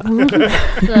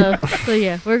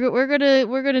yeah, we're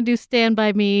gonna do Stand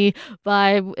By Me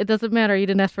by. It doesn't matter. You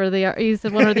didn't ask for you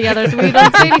said one or the other, so we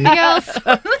don't say anything else.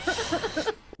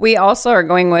 We also are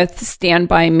going with Stand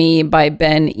By Me by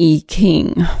Ben E.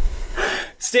 King.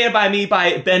 Stand By Me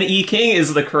by Ben E. King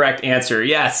is the correct answer.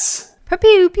 Yes.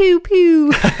 Pew, pew,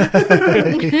 pew.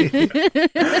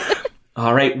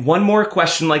 All right, one more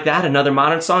question like that. Another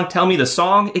modern song. Tell me the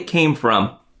song it came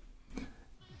from.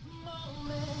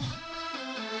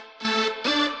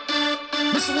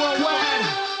 Miss Worldwide.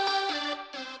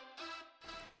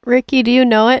 Ricky, do you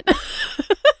know it?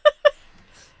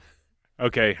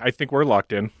 Okay, I think we're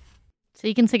locked in. So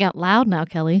you can sing out loud now,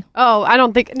 Kelly. Oh, I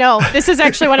don't think. No, this is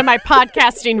actually one of my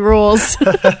podcasting rules.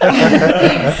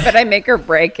 But I make her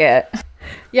break it.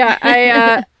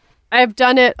 Yeah, I've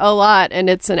done it a lot, and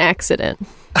it's an accident.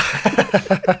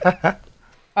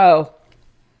 Oh.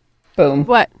 Boom.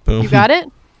 What? You got it?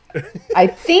 I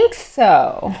think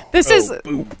so. This is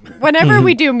whenever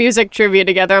we do music trivia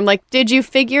together. I'm like, did you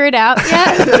figure it out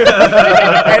yet?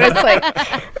 And it's like,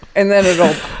 and then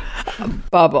it'll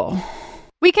bubble.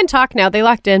 We can talk now. They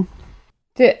locked in.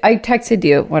 I texted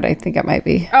you what I think it might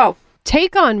be. Oh,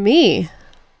 Take On Me.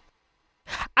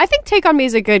 I think Take On Me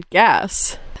is a good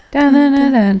guess.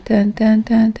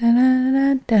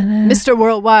 Mr.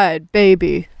 Worldwide,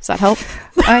 baby. Does that help?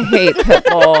 I hate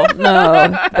Pitbull. No,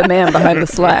 the man behind the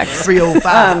slacks.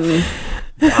 305.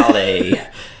 Wale.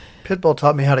 Pitbull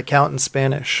taught me how to count in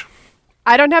Spanish.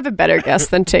 I don't have a better guess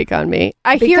than Take On Me.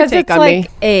 I hear Because Take it's On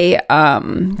like Me.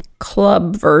 a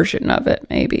club version of it,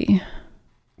 maybe.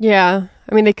 Yeah.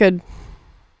 I mean,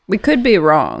 We could be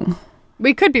wrong.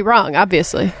 we could be wrong,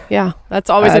 obviously. Yeah. That's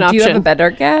always an Do you have a option. better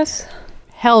guess?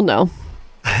 Hell no.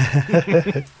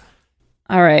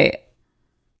 All right.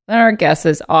 Then our guess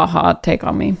is Aha, Take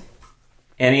On Me.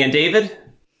 Annie and David?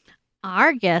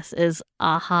 Our guess is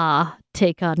Aha,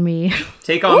 Take On Me.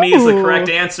 Take On Me is the correct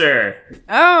answer.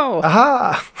 Oh.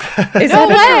 Aha! Is that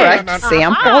a direct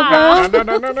sample, though?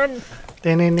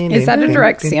 Is that a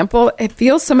direct It's sample? It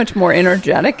feels so much more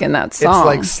energetic in that song.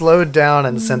 like slowed down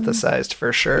and synthesized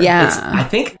for sure. yeah. I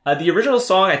think the original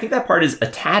song, I think that part is a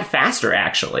tad faster,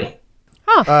 actually.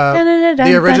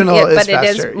 The original is but it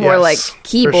faster. is more Yes, like for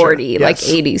keyboardy, sure. like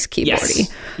Yes. 80s keyboardy.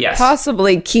 Yes. Yes.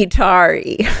 Possibly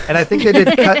guitar-y. And I think they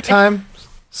did cut time.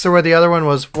 So where the other one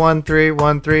was 1 3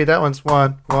 1 3, that one's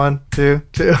 1 1 2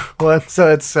 2 1.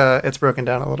 So it's broken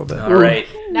down a little bit. All right.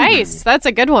 Nice. That's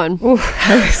a good one.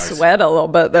 I sweat a little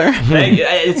bit there. Hey,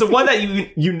 it's the one that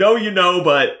you know,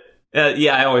 but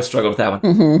yeah, I always struggle with that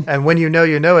one. And when you know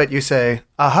it, you say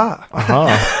aha.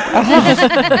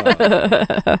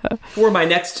 For my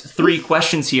next three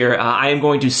questions here, I am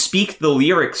going to speak the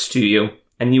lyrics to you,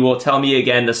 and you will tell me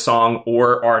again the song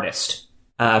or artist.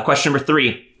 Question number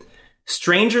 3.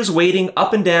 Strangers waiting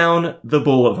up and down the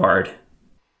boulevard.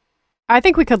 I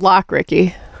think we could lock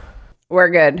Ricky. We're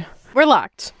good. We're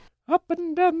locked. Up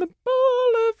and down the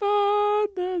boulevard,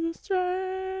 there's a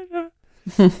stranger.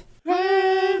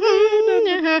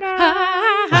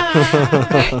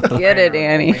 Get it,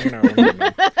 Annie.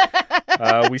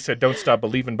 We said Don't Stop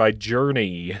Believing by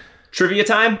Journey. Trivia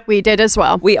time? We did as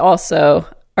well. We also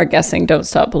are guessing Don't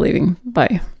Stop Believing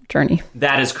by Journey.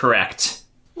 That is correct.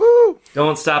 Woo!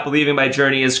 Don't Stop Believing by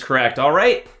Journey is correct. All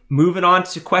right. Moving on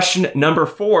to question number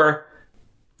 4.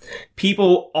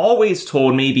 People always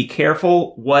told me, be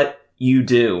careful what you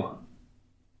do.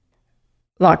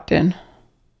 Locked in.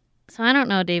 So I don't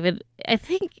know, David. I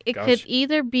think it Gosh. could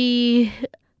either be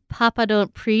Papa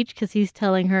Don't Preach because he's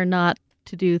telling her not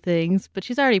to do things, but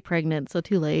she's already pregnant, so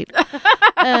too late.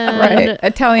 Right.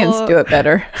 Italians do it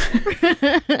better.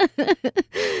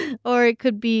 Or it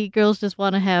could be Girls Just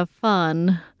Want to Have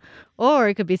Fun. Or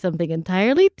it could be something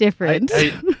entirely different.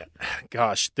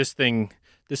 Gosh, this thing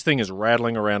is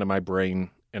rattling around in my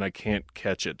brain, and I can't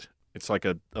catch it. It's like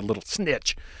a little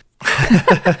snitch.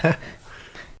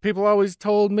 People always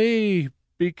told me,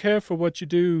 be careful what you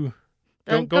do.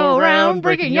 Don't go around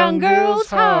breaking young girls'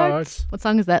 hearts. What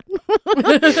song is that?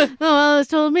 Oh, it's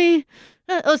told me.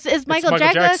 It's Michael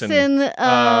Jackson.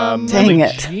 Dang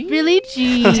it. Billie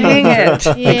Jean. Dang it.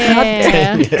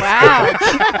 Yeah.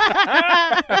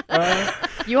 Wow.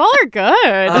 You all are good.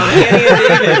 Annie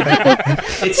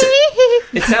and David,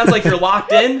 it sounds like you're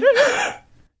locked in.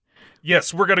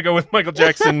 Yes, we're going to go with Michael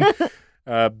Jackson,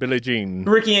 Billie Jean.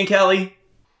 Ricky and Kelly.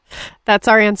 That's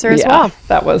our answer as Yeah, well.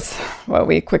 that was what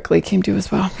we quickly came to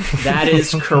as well. That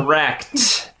is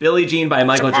correct. Billie Jean by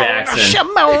Michael Jackson.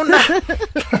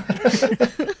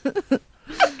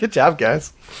 Good job,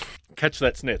 guys. Catch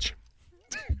that snitch.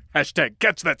 Hashtag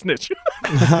catch that snitch.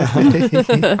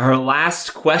 Our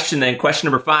last question then, question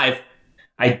number 5.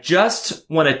 I just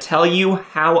want to tell you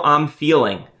how I'm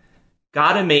feeling.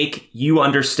 Gotta make you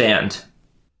understand.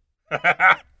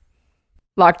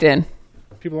 Locked in.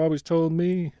 People always told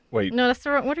me. Wait. No, that's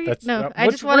the wrong. What are you? That's No, not- I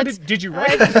what's- just want where to. did you I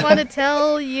write just want to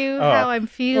tell you how I'm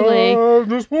feeling. I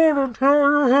just want to tell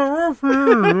you how I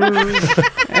feel.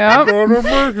 Yep. Gonna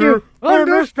make you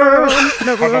understand.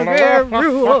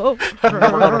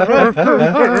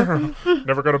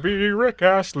 Never gonna be Rick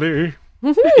Astley.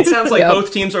 It sounds like Yep.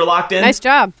 both teams are locked in. Nice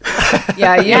job.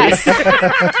 Yeah, yes.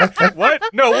 What?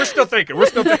 No, we're still thinking. You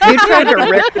tried to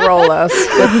rickroll us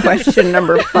with question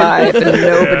number 5, and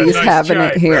nobody's nice having try.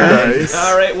 it here.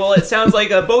 All right, well, it sounds like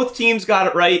both teams got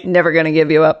it right. Never gonna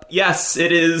give you up. Yes,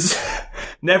 it is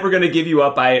Never Gonna Give You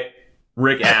Up by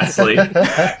Rick Astley.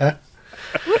 Hey,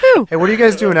 what are you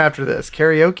guys doing after this?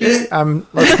 Karaoke?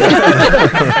 Let's go.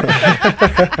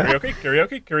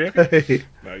 Karaoke.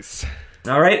 Nice.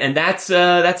 All right, and that's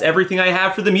everything I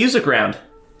have for the music round.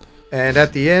 And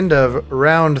at the end of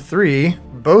round 3,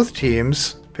 both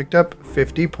teams picked up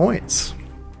 50 points.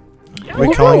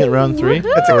 We calling it round 3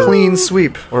 It's a clean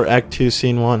sweep. or Act 2,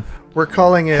 Scene 1? We're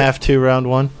calling it Half 2, round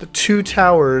 1. the Two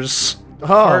Towers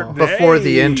part before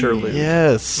the Hey. interlude.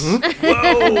 Yes.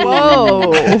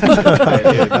 Whoa.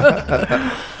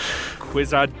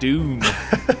 Quiz on Doom.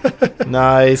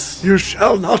 Nice. You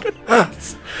shall not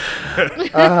pass.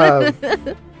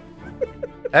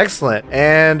 Excellent.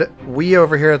 And we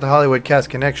over here at the Hollywood Cast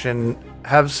Connection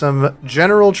have some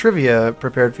general trivia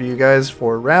prepared for you guys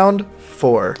for round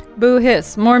 4. Boo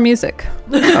hiss. More music.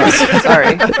 Oh,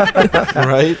 sorry.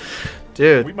 Right?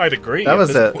 Dude, We might agree. that at was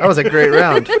this it. point. That was a great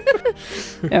round.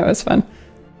 Yeah, it was fun.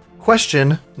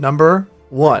 Question number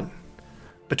 1.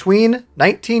 Between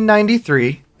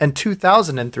 1993 and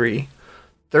 2003,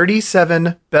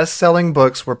 37 best-selling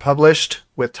books were published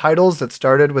with titles that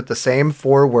started with the same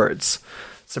 4 words.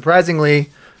 Surprisingly,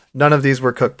 none of these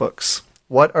were cookbooks.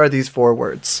 What are these 4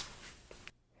 words?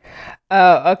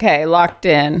 Oh, okay. Locked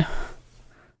in.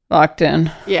 Locked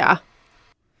in. Yeah.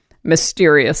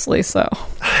 Mysteriously so.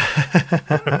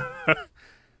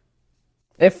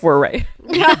 If we're right.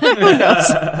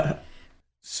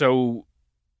 So,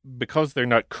 because they're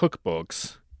not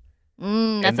cookbooks,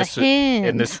 That's this, a hint.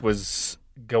 and this was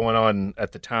going on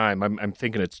at the time, I'm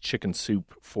thinking it's chicken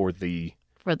soup for the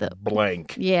for the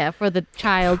blank. for the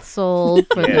child soul,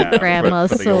 for Yeah, the grandma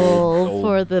for the soul, old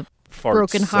for the Farts.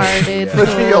 broken-hearted Yeah. soul,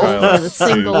 Child for the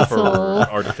single soup for soul.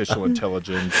 artificial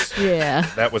intelligence. Yeah.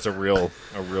 That was a real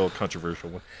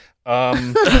controversial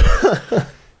one.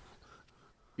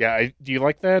 Yeah, do you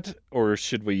like that, or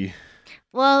should we?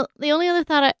 Well, the only other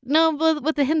thought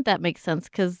with the hint that makes sense,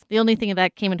 because the only thing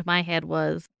that came into my head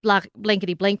was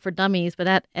blankety blank for dummies, but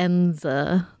that ends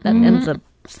a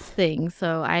thing.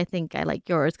 So I think I like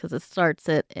yours because it starts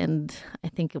it, and I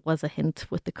think it was a hint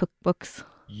with the cookbooks.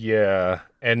 Yeah,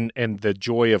 and the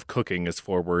joy of cooking is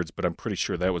 4 words, but I'm pretty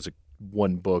sure that was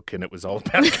one book, and it was all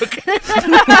about cooking.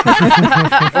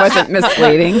 It wasn't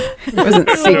misleading. It wasn't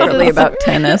secretly about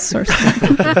tennis or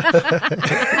something.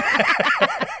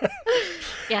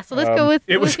 Yeah, so let's go with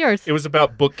yours. It was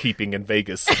about bookkeeping in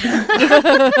Vegas.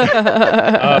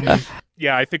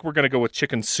 Yeah, I think we're gonna go with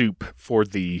chicken soup for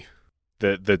the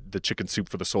chicken soup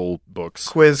for the soul books.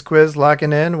 Quiz,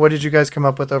 locking in. What did you guys come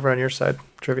up with over on your side?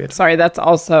 Trivia. Sorry, that's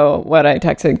also what I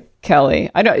texted Kelly.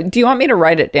 Do you want me to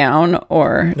write it down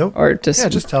or Nope. or just Yeah,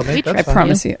 just tell me. We That's I fine.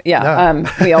 promise you. Yeah.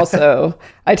 We also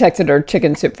I texted her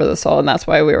chicken soup for the soul, and that's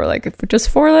why we were like, just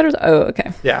 4 letters. Oh,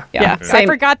 okay. Yeah. Yeah. I Same,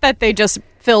 forgot that they just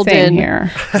filled same in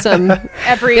here. some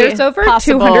every There's over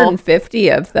possible 250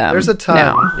 of them. There's a ton.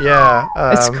 now. Yeah.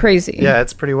 It's crazy. Yeah,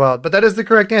 it's pretty wild. But that is the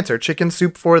correct answer. Chicken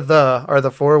soup for the are the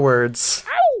 4 words.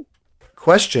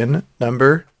 Question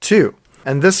number 2.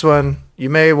 And this one,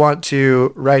 you may want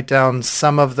to write down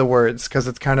some of the words because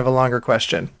it's kind of a longer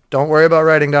question. Don't worry about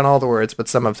writing down all the words, but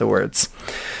some of the words.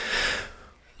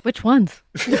 Which ones?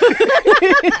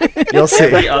 You'll see.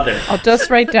 Every other. I'll just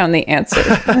write down the answer.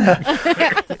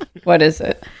 What is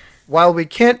it? While we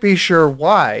can't be sure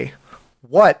why,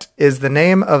 what is the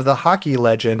name of the hockey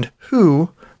legend who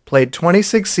played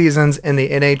 26 seasons in the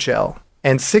NHL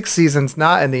and 6 seasons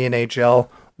not in the NHL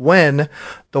when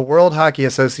the World Hockey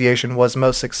Association was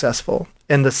most successful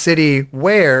in the city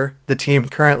where the team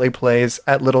currently plays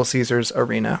at Little Caesars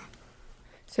Arena?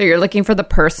 So you're looking for the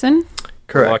person?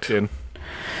 Correct. Locked in.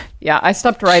 Yeah, I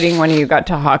stopped writing when you got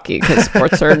to hockey because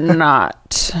sports are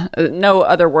not. No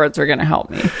other words are going to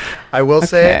help me. I will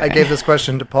say I Okay. gave this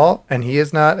question to Paul, and he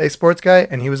is not a sports guy,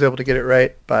 and he was able to get it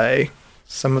right by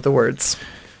some of the words.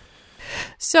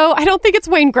 So I don't think it's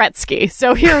Wayne Gretzky.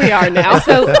 So here we are now.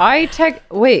 So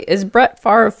wait, is Brett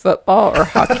Favre football or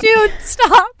hockey? Dude,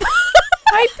 stop.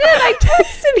 I did. I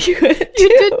texted you it. You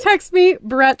did text me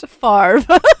Brett Favre.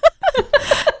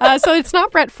 So it's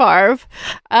not Brett Favre.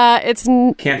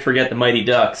 Can't forget the Mighty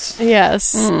Ducks.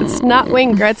 Yes, it's not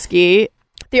Wayne Gretzky.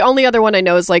 The only other one I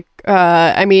know is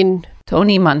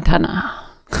Tony Montana.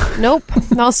 nope.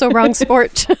 Also wrong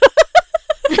sport.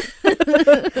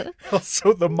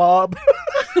 Also, the mob.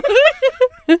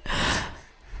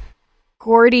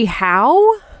 Gordie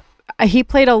Howe. He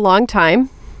played a long time.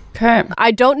 Okay.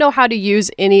 I don't know how to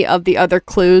use any of the other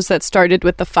clues that started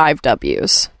with the 5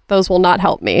 W's. Those will not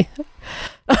help me.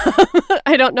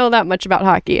 I don't know that much about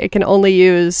hockey. I can only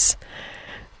use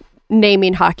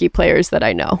naming hockey players that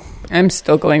I know. I'm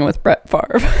still going with Brett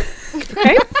Favre.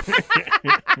 Okay.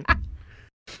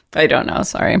 I don't know.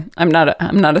 Sorry, I'm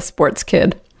not a sports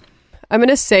kid. I'm going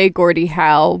to say Gordie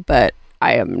Howe, but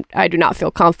I do not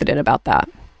feel confident about that.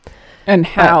 And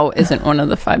Howe isn't one of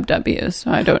the 5 W's,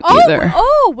 so I don't Oh, either.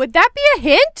 oh, would that be a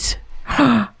hint?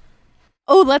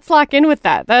 Oh, let's lock in with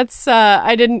that. That's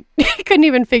I couldn't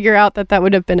even figure out that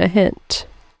would have been a hint.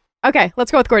 Okay,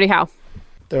 let's go with Gordie Howe.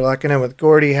 They're locking in with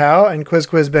Gordie Howe and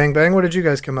Quiz Bang Bang. What did you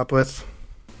guys come up with?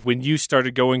 When you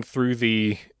started going through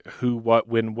the who, what,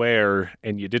 when, where,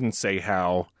 and you didn't say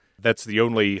how, that's the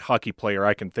only hockey player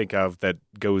I can think of that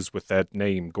goes with that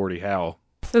name, Gordie Howe.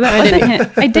 So that was a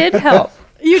hint. I did help.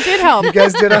 You did help. You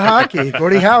guys did a hockey.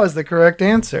 Gordie Howe is the correct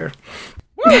answer.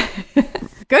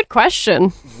 Good question.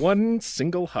 One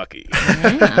single hockey.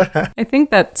 I think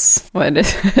that's what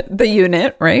is the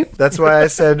unit, right? That's why I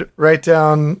said write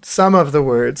down some of the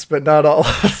words, but not all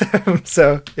of them.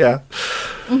 So, yeah.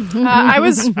 I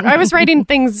was writing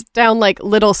things down like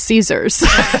Little Caesars.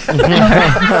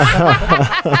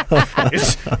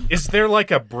 Is there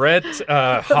like a Brett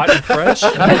hot and fresh?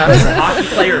 Was the hockey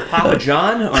player Papa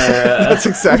John? Or, That's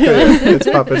exactly it. It's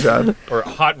Papa John. Or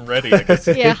hot and ready, I guess.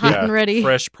 Yeah, hot and ready.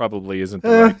 Fresh probably isn't the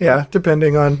right. Yeah,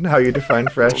 depending on how you define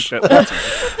fresh. That-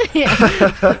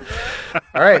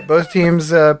 All right, both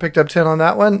teams picked up 10 on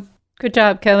that one. Good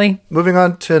job, Kelly. Moving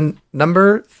on to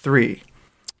number 3.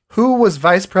 Who was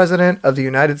Vice President of the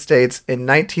United States in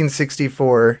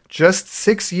 1964, just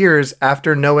 6 years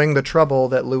after knowing the trouble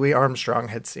that Louis Armstrong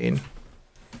had seen?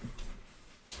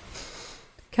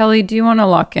 Kelly, do you want to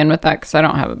lock in with that? Because I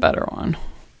don't have a better one.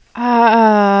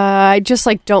 I just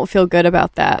don't feel good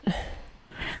about that.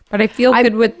 But I feel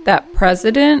good with that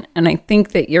president, and I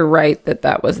think that you're right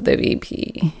that was the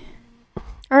VP.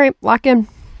 All right, lock in.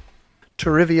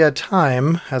 Trivia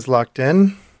time has locked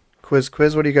in. Quiz,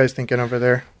 what are you guys thinking over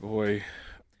there? Boy.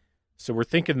 So we're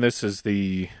thinking this is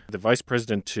the vice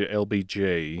president to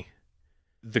LBJ.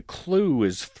 The clue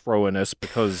is throwing us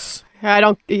because I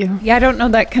don't. Yeah, I don't know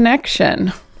that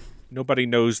connection. nobody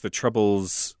knows the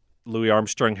troubles Louis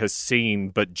Armstrong has seen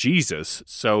but Jesus.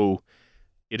 So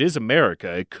it is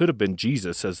America. It could have been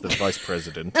Jesus as the vice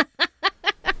president.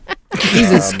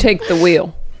 Jesus, take the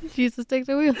wheel. Jesus, take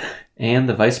the wheel. and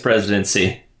the vice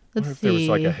presidency. I wonder Let's if there was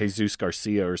like see. a Jesus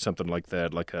Garcia or something like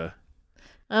that. Like a,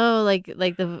 Oh, like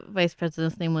the vice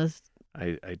president's name was.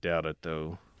 I doubt it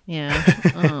though. Yeah.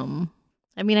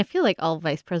 I mean, I feel like all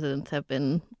vice presidents have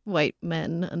been white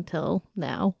men until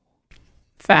now.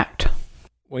 Fact.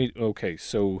 Wait, okay,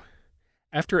 so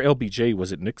after LBJ,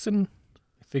 was it Nixon?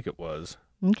 I think it was.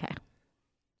 Okay.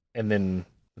 And then,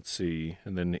 let's see,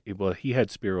 and then, he had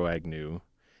Spiro Agnew.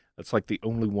 That's like the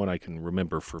only one I can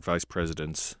remember for vice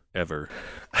presidents ever.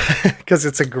 Because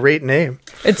it's a great name.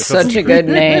 It's such a good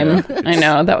name. I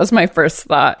know. That was my first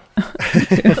thought.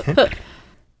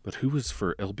 But who was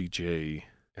for LBJ,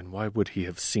 and why would he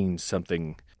have seen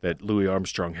something that Louis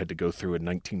Armstrong had to go through in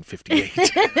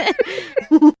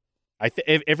 1958?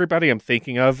 Everybody I'm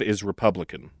thinking of is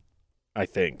Republican, I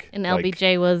think. And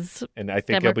LBJ was. And I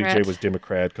think Democrat. LBJ was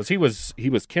Democrat because he was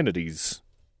Kennedy's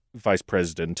vice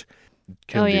president.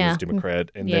 Oh, yeah. was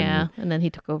Democrat, and and then he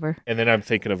took over. then I'm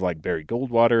thinking of like Barry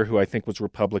Goldwater, who I think was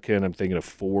Republican. I'm thinking of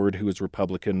Ford, who was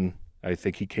Republican. I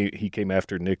think he came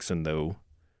after Nixon though.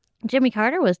 Jimmy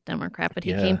Carter was Democrat, but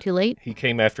he Yeah. came too late. He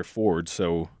came after Ford,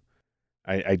 so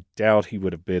I doubt he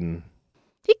would have been.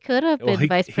 He could have Well, been he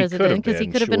vice could have president because he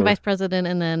been, could have been sure. vice president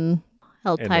and then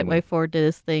held And tight then- while Ford did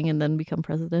his thing and then become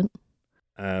president.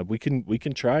 We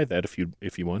can try that if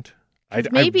you want. I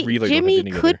Maybe really Jimmy don't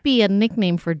have any could other be a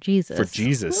nickname for Jesus. for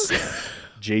Jesus.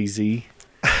 Jay-Z.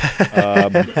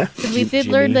 We did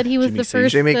learn that he was Jimmy the C.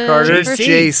 first. Jimmy Carter,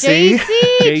 JC.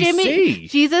 JC. Jimmy.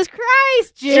 Jesus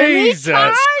Christ. Jimmy Jesus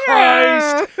Carter.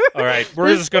 Christ! All right,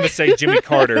 we're just going to say Jimmy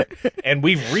Carter, and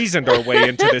we've reasoned our way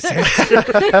into this answer.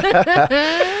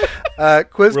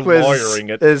 Quiz We're Quiz lawyering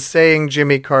it. is saying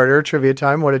Jimmy Carter. Trivia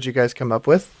time. What did you guys come up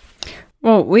with?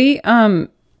 Well, we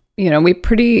we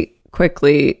pretty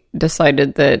quickly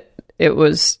decided that it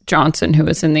was Johnson who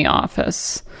was in the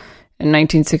office in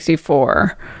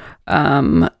 1964.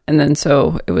 And then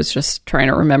so it was just trying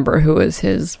to remember who was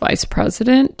his vice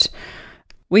president.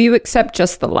 Will you accept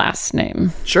just the last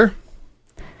name? Sure.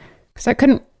 Because I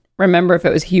couldn't remember if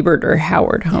it was Hubert or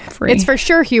Howard Humphrey. It's for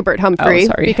sure Hubert Humphrey Oh,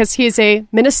 sorry. because he's a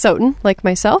Minnesotan like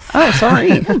myself. Oh, sorry.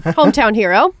 Hometown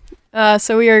hero.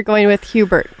 So we are going with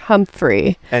Hubert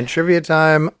Humphrey. And trivia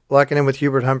time, locking in with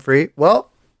Hubert Humphrey. Well,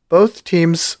 both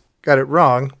teams got it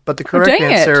wrong, but the correct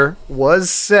dang it. answer was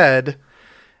said.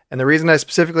 And the reason I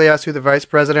specifically asked who the vice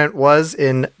president was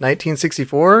in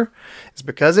 1964 is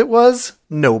because it was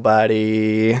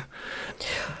nobody.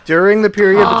 During the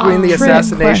period between the trick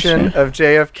assassination question. of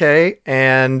JFK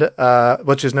and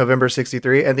which is November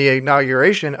 63 and the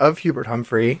inauguration of Hubert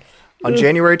Humphrey on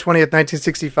January 20th,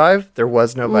 1965, there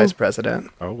was no vice president.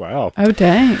 Oh wow! Oh,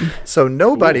 dang. So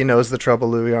nobody knows the trouble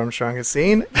Louis Armstrong has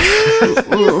seen. You said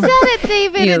it,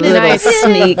 David. You and little it didn't-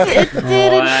 sneak. It didn't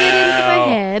get into my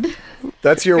head.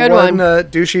 That's your Good one one.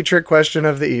 douchey trick question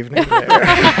of the evening there.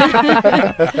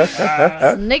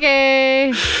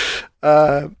 Snicky.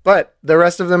 But the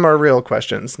rest of them are real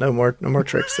questions. No more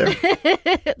tricks there.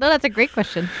 No, that's a great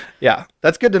question. Yeah,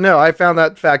 that's good to know. I found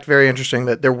that fact very interesting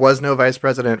that there was no vice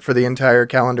president for the entire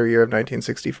calendar year of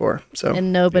 1964. So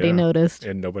And nobody Yeah. noticed.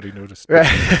 And nobody noticed.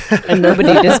 And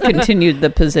nobody discontinued the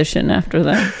position after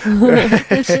that.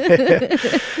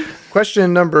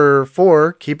 Question number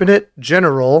 4, keeping it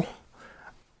general.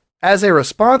 As a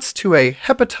response to a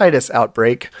hepatitis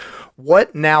outbreak,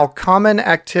 what now common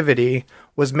activity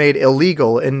was made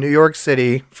illegal in New York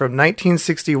City from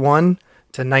 1961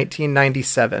 to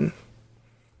 1997?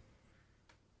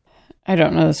 I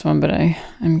don't know this one, but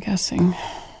I'm guessing.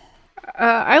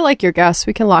 I like your guess.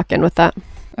 We can lock in with that.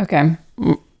 Okay.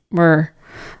 We're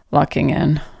locking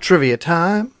in. Trivia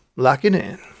time, locking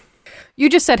in. You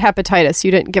just said hepatitis.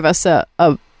 You didn't give us a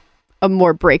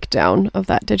more breakdown of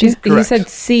that, did you? He Correct. said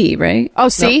C, right? Oh,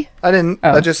 C? I didn't.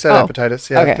 Oh. I just said Oh. hepatitis.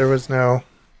 Yeah, Okay. there was no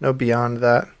beyond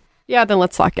that. Yeah, then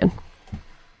let's lock in.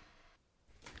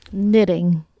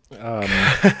 Knitting.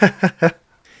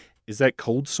 Is that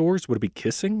cold sores? Would it be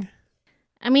kissing?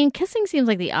 I mean, kissing seems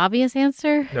like the obvious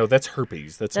answer. No, that's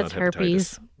herpes. That's not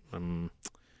herpes. hepatitis.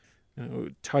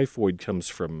 Typhoid comes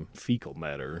from fecal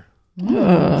matter,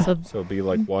 So so it'd be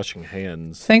like washing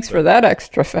hands. Thanks for that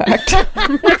extra fact.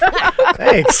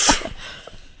 Thanks.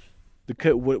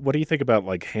 What do you think about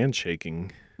like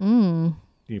handshaking?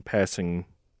 You passing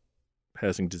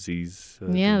disease. yeah,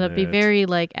 doing that'd be that. very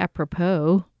like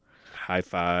apropos. High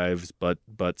fives, butt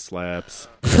slaps.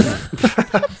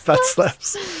 Butt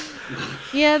slaps.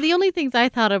 Yeah, the only things I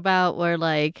thought about were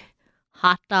like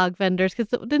hot dog vendors because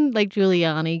didn't like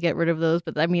Giuliani get rid of those?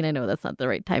 But I mean, I know that's not the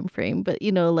right time frame. But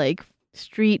you know, like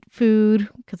street food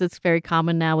because it's very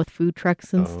common now with food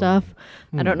trucks and stuff.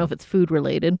 I don't know if it's food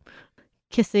related.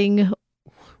 Kissing.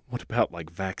 What about like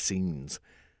vaccines?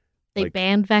 They Like,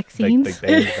 banned They vaccines.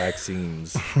 banned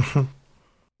vaccines.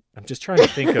 I'm just trying to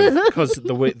think of because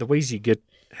the ways you get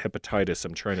hepatitis.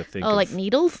 I'm trying to think. Oh, of, like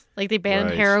needles? Like they banned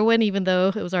Right. heroin even though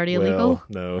it was already illegal? Well,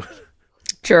 no,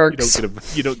 Jerks.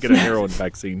 you don't get a heroin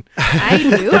vaccine. I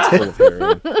do. It's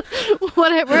full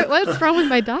of heroin. What's wrong with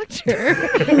my doctor?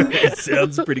 It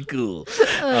sounds pretty cool.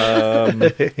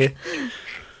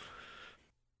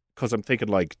 Because I'm thinking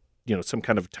like some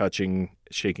kind of touching,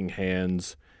 shaking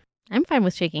hands, I'm fine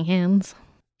with shaking hands.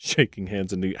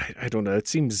 and I don't know. It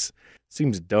seems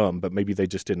dumb, but maybe they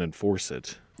just didn't enforce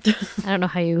it. I don't know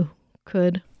how you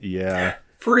could. Yeah.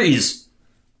 Freeze.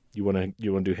 You wanna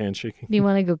do handshaking? Do you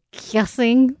want to go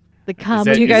kissing? The that-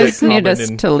 common. You is that guys need common us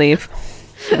in- to leave.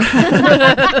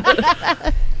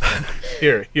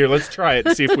 Here, let's try it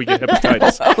and see if we get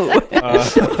hepatitis.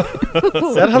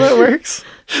 Is that how that works?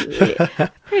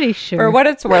 Pretty sure. For what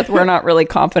it's worth, we're not really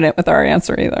confident with our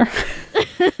answer either.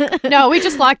 No, we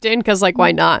just locked in because, like,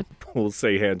 why not? We'll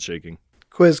say handshaking.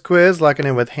 Quiz, locking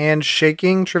in with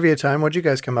handshaking. Trivia time. What'd you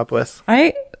guys come up with?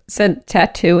 I said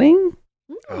tattooing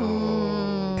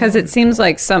because it seems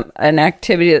like an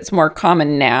activity that's more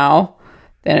common now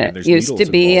than And it there's used to needles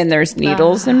be, involved. and there's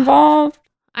needles involved.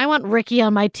 I want Ricky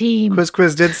on my team.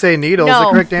 Quiz did say needles. No.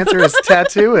 The correct answer is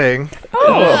tattooing.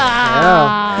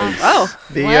 Oh,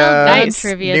 The Well done, nice.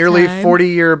 trivia nearly time.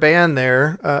 40-year ban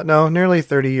there. No, nearly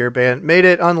 30-year ban made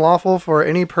it unlawful for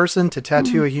any person to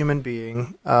tattoo a human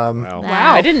being. Wow.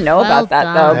 Wow. I didn't know Well about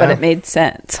that though, but Yeah. it made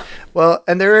sense. Well,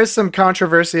 and there is some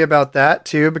controversy about that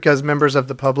too, because members of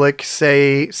the public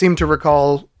seem to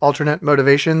recall alternate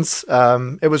motivations.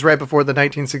 It was right before the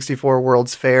 1964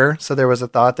 World's Fair, so there was a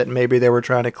thought that maybe they were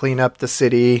trying to clean up the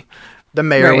city. The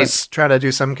mayor Right. was trying to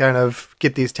do some kind of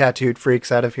get these tattooed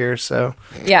freaks out of here. So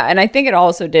Yeah, and I think it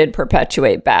also did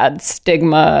perpetuate bad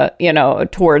stigma,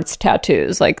 towards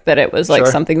tattoos, like that it was like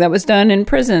Sure. something that was done in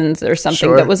prisons or something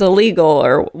Sure. that was illegal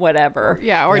or whatever.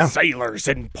 yeah. Or Sailors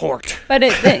in port. But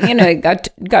it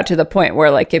got to the point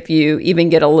where, like, if you even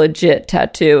get a legit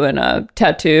tattoo in a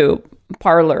tattoo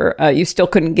parlor, you still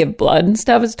couldn't give blood and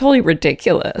stuff. It's totally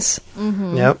ridiculous.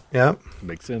 Yep.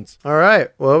 Makes sense. All right.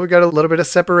 Well, we got a little bit of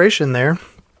separation there.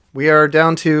 We are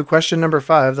down to question number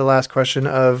 5, the last question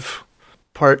of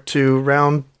part 2,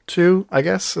 round 2, I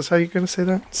guess is how you're going to say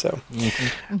that. So,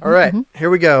 all right, here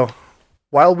we go.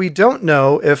 While we don't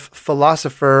know if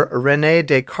philosopher René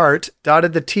Descartes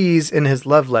dotted the T's in his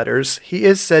love letters, he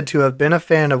is said to have been a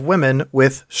fan of women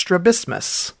with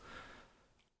strabismus.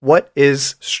 What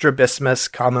is strabismus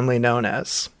commonly known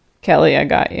as? Kelly, I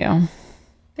got you.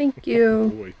 thank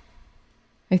you. Boy.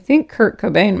 I think Kurt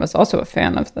Cobain was also a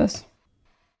fan of this.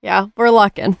 Yeah, we're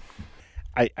locking.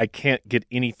 I can't get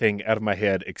anything out of my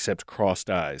head except crossed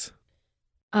eyes.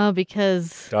 Oh,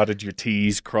 because Dotted your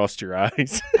T's, crossed your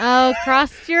eyes.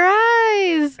 crossed your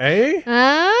eyes. Eh?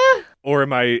 Huh? Or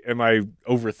am I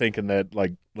overthinking that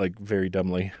like very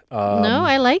dumbly? No,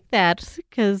 I like that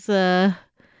because, yeah,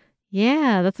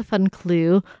 that's a fun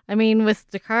clue. I mean, with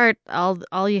Descartes,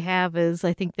 all you have is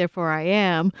I think, therefore I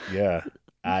am. Yeah.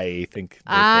 I think.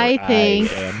 I therefore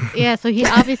think. am. Yeah, so he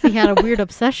obviously had a weird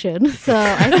obsession. So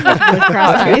I think it's with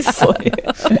cross eyes.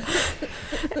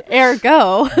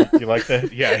 Ergo. You like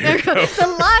that? Yeah. Here you go. The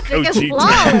logic is OG.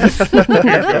 flawless.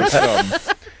 Here goes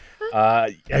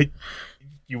some.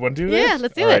 You want to do this? Yeah,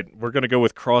 let's do All it. right, we're gonna go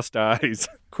with crossed eyes.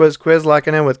 Quiz,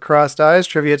 locking in with crossed eyes.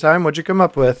 Trivia time. What'd you come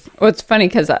up with? Well, it's funny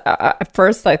because at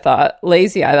first I thought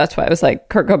Lazy Eye. That's why I was like,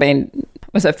 Kurt Cobain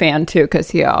was a fan too, because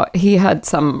he had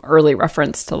some early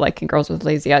reference to liking girls with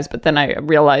lazy eyes. But then I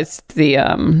realized the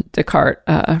Descartes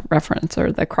reference,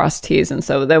 or the crossed T's, and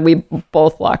so then we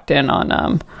both locked in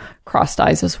on crossed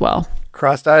eyes as well.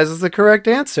 Crossed eyes is the correct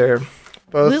answer.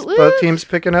 Woo woo. Both teams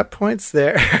picking up points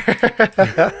there.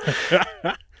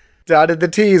 Dotted the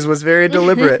T's was very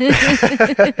deliberate.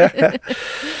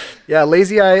 Yeah,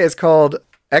 lazy eye is called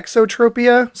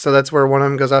exotropia, so that's where one of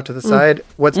them goes off to the side.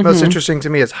 What's most interesting to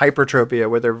me is hypertropia,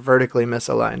 where they're vertically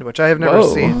misaligned, which I have never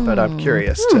Whoa. seen, but I'm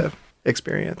curious to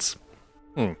experience.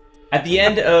 At the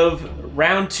end of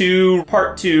round 2,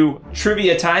 part 2,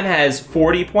 Trivia Time has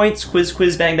 40 points.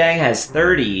 Quiz Bang Bang has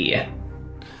 30.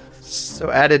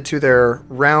 So added to their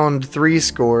round 3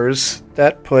 scores,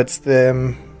 that puts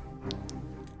them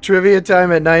Trivia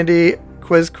Time at 90,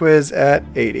 Quiz at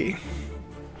 80.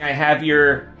 I have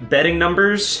your betting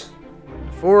numbers.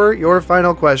 For your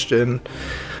final question,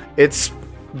 it's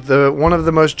one of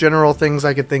the most general things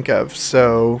I could think of.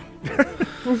 So,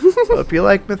 hope you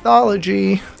like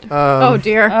mythology. Oh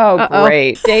dear. Oh, Uh-oh.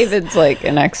 great. David's like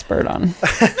an expert on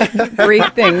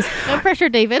Greek things. No pressure,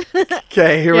 David.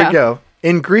 Okay, here Yeah. we go.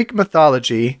 In Greek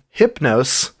mythology,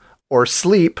 Hypnos, or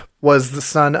sleep, was the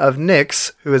son of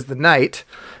Nyx, who is the night,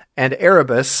 and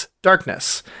Erebus,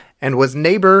 darkness, and was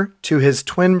neighbor to his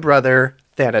twin brother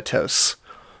Thanatos.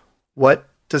 What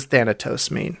does Thanatos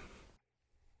mean?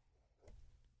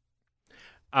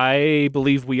 I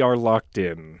believe we are locked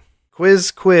in.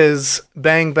 Quiz,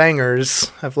 bang bangers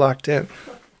have locked in.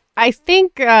 I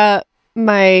think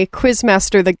my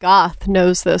quizmaster, the Goth,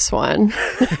 knows this one.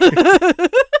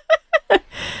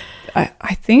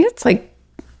 I think it's like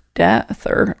death,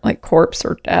 or like corpse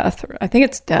or death. Or I think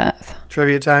it's death.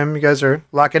 Trivia time. You guys are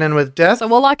locking in with death. So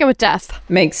we'll lock in with death.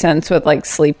 Makes sense with like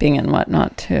sleeping and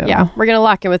whatnot too. Yeah, we're going to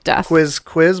lock in with death.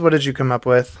 Quiz, what did you come up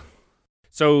with?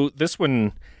 So this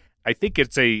one, I think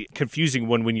it's a confusing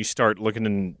one when you start looking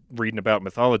and reading about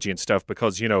mythology and stuff,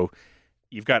 because,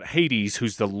 you've got Hades,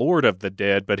 who's the lord of the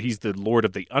dead, but he's the lord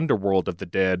of the underworld of the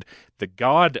dead. The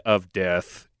god of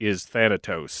death is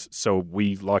Thanatos, so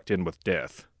we locked in with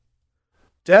death.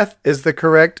 Death is the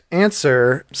correct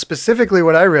answer. Specifically,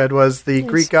 what I read was the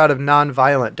Greek god of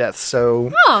non-violent death.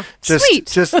 So sweet.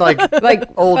 just like Like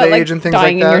old but age like and things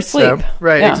dying like in that. your sleep. So,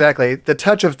 right, Yeah. exactly. The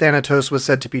touch of Thanatos was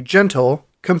said to be gentle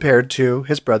compared to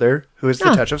his brother, who is the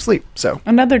touch of sleep. So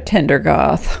Another tender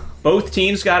goth. Both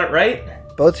teams got it right,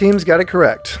 both teams got it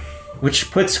correct. which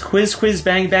puts Quiz Quiz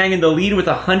Bang Bang in the lead with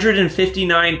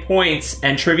 159 points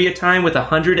and Trivia Time with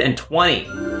 120.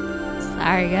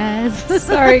 Sorry, guys.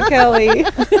 Sorry, Kelly.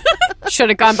 Should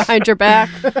have gone behind your back.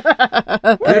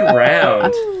 Good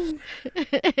round.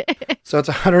 So it's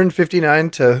 159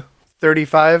 to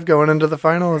 35 going into the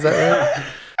final. Is that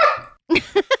right?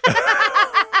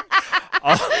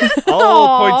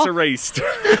 All points erased.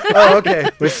 Oh, okay.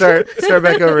 We start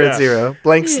back over at 0.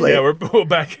 Blank slate. Yeah, we're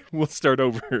back. We'll start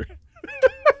over.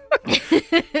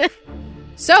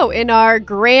 So, in our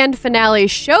grand finale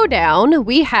showdown,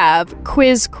 we have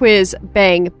Quiz Quiz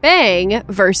Bang Bang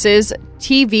versus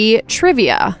TV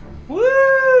Trivia.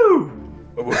 Woo!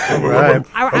 Right.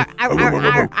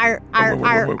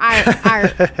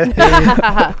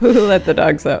 Who let the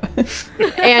dogs out?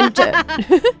 And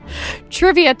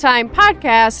Trivia Time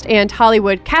Podcast and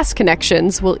Hollywood Cast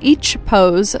Connections will each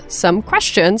pose some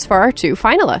questions for our 2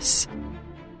 finalists.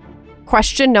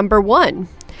 Question number 1.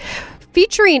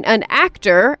 Featuring an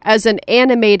actor as an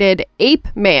animated ape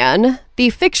man, the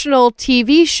fictional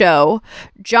TV show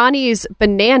Johnny's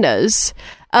Bananas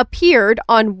appeared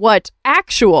on what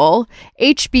actual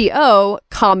HBO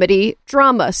comedy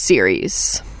drama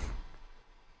series?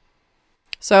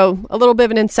 So, a little bit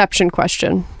of an Inception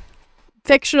question.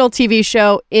 Fictional TV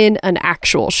show in an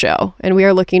actual show, and we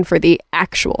are looking for the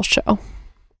actual show.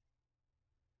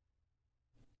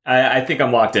 I think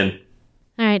I'm locked in.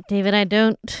 All right, David, I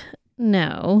don't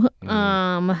know.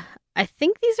 I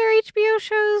think these are HBO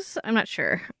shows. I'm not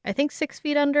sure. I think 6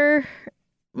 Feet Under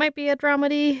might be a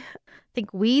dramedy. I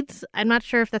think Weeds. I'm not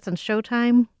sure if that's on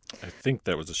Showtime. I think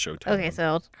that was a Showtime. Okay, so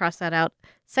I'll cross that out.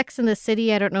 Sex in the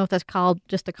City. I don't know if that's called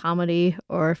just a comedy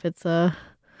or if it's a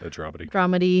dramedy.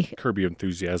 dramedy. Curb Your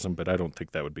Enthusiasm, but I don't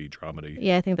think that would be dramedy.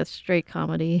 Yeah, I think that's straight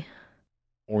comedy.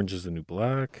 Orange is the New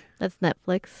Black. That's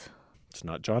Netflix. It's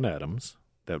not John Adams.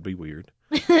 That would be weird.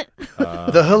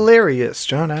 The hilarious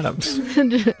John Adams.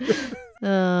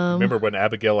 Remember when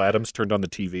Abigail Adams turned on the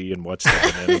TV and watched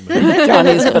that?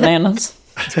 Johnny's Bananas.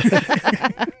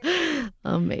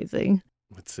 Amazing.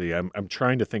 Let's see. I'm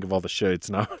trying to think of all the shit. It's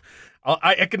not.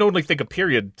 I can only think of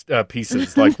period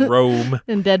pieces like Rome.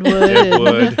 And Deadwood.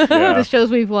 Deadwood, And yeah. the shows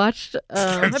we've watched.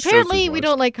 Shows Apparently, we've we watched.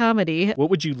 don't like comedy. What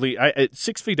would you leave?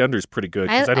 6 Feet Under is pretty good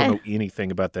because I don't know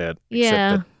anything about that.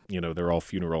 Yeah. Except that, they're all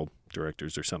funeral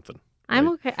directors or something. I'm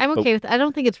right? okay. I'm okay with it. I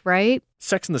don't think it's right.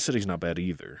 Sex in the City's not bad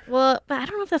either. Well, but I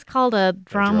don't know if that's called a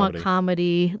drama dramedy.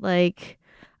 comedy. Like,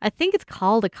 I think it's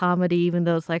called a comedy, even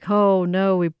though it's like, oh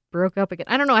no, we broke up again.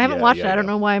 I don't know. I haven't Yeah, watched yeah, it. I don't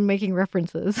yeah. know why I'm making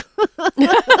references.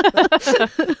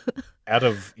 Out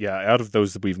of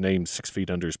those that we've named, 6 Feet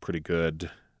Under is pretty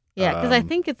good. Yeah, because I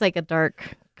think it's like a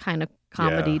dark kind of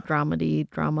comedy, Yeah. dramedy,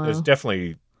 drama. There's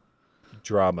definitely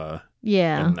drama,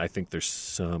 Yeah, and I think there's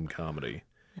some comedy.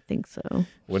 I think so.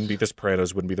 Wouldn't be The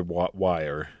Sopranos, wouldn't be The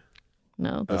Wire.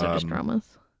 No, those are just Um, dramas.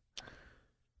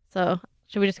 So,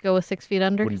 should we just go with 6 Feet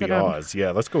Under? Wouldn't 'Cause be I don't- Oz.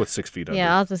 Yeah, let's go with 6 Feet Under.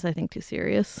 Yeah, Oz is, I think, too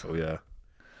serious. Oh yeah.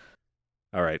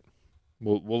 All right,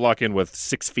 we'll lock in with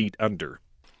 6 Feet Under.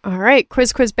 All right,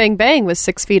 Quiz Quiz Bang Bang was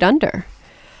 6 Feet Under.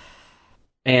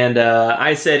 And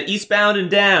I said Eastbound and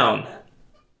Down.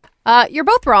 You're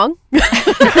both wrong.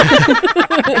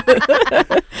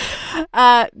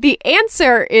 The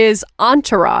answer is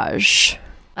Entourage.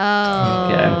 Oh.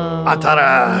 Okay.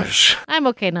 Entourage. I'm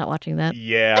okay not watching that.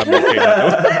 Yeah, I'm okay.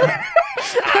 Now.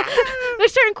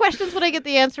 There's certain questions when I get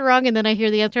the answer wrong and then I hear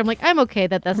the answer. I'm like, I'm okay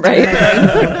that's Right.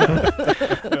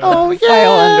 Oh,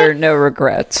 File under no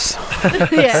regrets.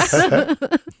 Yeah.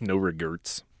 No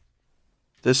regrets.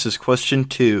 This is question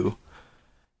 2.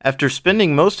 After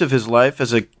spending most of his life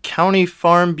as a county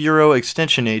farm bureau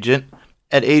extension agent,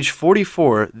 at age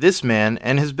 44, this man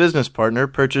and his business partner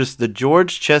purchased the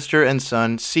George Chester &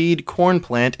 Son seed corn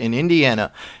plant in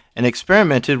Indiana and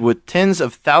experimented with tens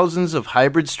of thousands of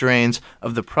hybrid strains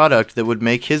of the product that would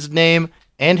make his name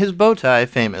and his bow tie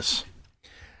famous.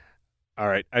 All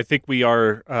right, I think we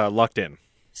are locked in.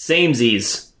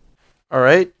 Samesies. All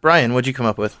right, Brian, what'd you come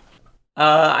up with?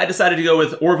 I decided to go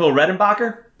with Orville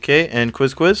Redenbacher. Okay, and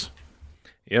quiz?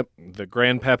 Yep, the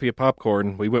grandpappy of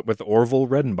popcorn. We went with Orville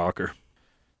Redenbacher.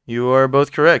 You are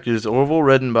both correct. It is Orville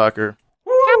Redenbacher.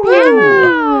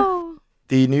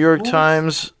 The New York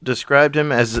Times described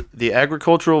him as the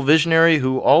agricultural visionary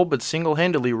who all but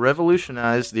single-handedly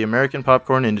revolutionized the American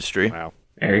popcorn industry. Wow.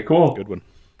 Very cool. Good one.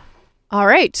 All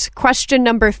right, question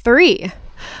number 3.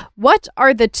 What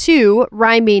are the 2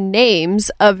 rhyming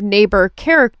names of neighbor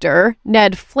character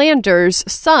Ned Flanders'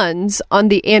 sons on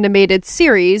the animated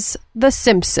series The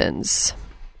Simpsons?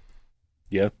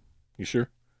 Yeah. You sure?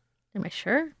 Am I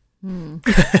sure?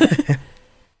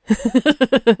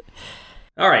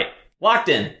 All right. Locked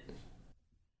in.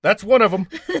 That's one of them.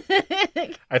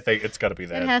 I think it's got to be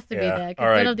that. It has to be that, All because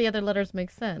right. none of the other letters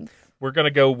make sense. We're going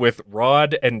to go with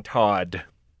Rod and Todd.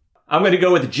 I'm going to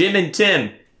go with Jim and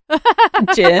Tim.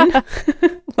 Jin.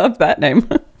 Love that name.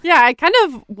 Yeah, I kind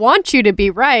of want you to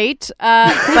be right,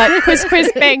 but Quiz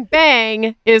Quiz Bang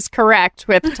Bang is correct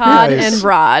with Todd Nice. and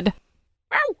Rod.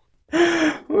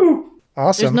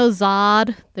 Awesome. There's no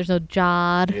Zod. There's no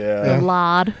Jod. Yeah. No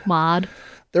Lod. Mod.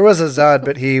 There was a Zod,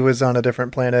 but he was on a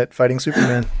different planet fighting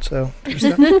Superman. So, there's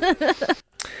that.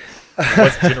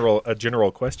 What's a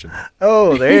general question?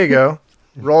 Oh, there you go.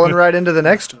 Rolling right into the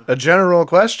next, a general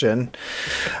question.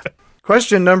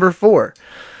 Question number 4.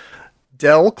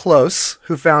 Del Close,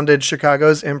 who founded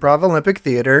Chicago's Improv Olympic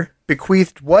Theater,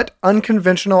 bequeathed what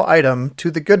unconventional item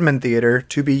to the Goodman Theater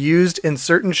to be used in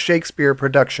certain Shakespeare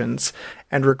productions,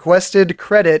 and requested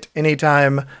credit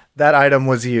anytime that item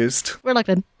was used? We're locked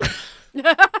in.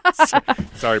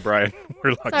 Sorry, Brian.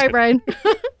 We're locked Sorry, in. Brian.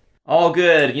 All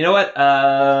good. You know what?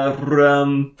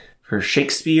 For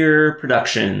Shakespeare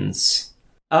Productions,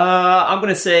 I'm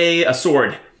going to say a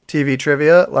sword. TV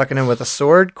trivia, locking in with a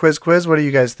sword. Quiz, what do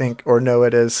you guys think or know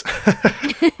it is?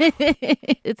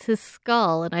 It's his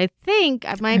skull, and I think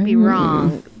I might be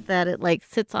wrong that it like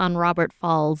sits on Robert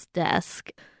Fall's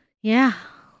desk. Yeah,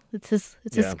 it's his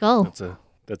skull.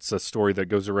 That's a story that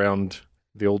goes around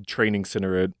the old training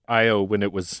center at IO when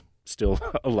it was still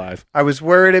alive. I was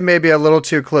worried it may be a little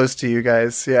too close to you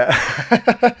guys.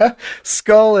 Yeah.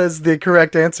 Skull is the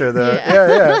correct answer, though.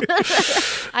 Yeah.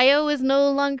 IO is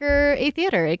no longer a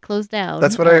theater. It closed down.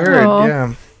 That's what I heard.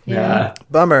 Oh. Yeah.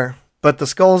 Bummer. But the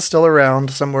skull's still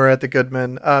around somewhere at the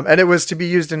Goodman. And it was to be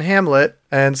used in Hamlet.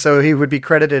 And so he would be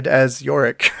credited as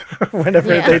Yorick whenever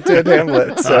they did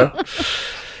Hamlet. So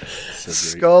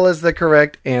skull is the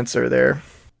correct answer there.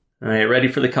 All right, ready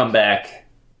for the comeback.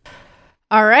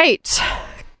 All right.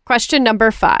 Question number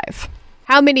 5.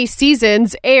 How many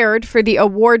seasons aired for the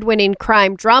award-winning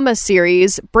crime drama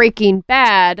series Breaking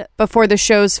Bad before the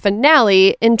show's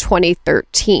finale in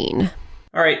 2013?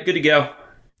 All right, good to go.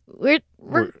 We're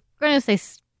going to say.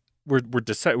 We're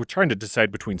trying to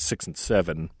decide between 6 and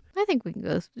 7. I think we can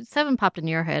go. 7 popped in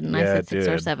your head, and I Yeah, said it 6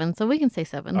 or did. 7, so we can say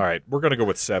 7. All right, we're going to go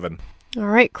with 7. All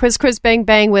right. Quiz Bang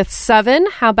Bang with 7.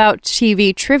 How about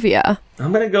TV trivia?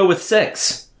 I'm going to go with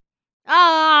 6.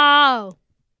 Oh,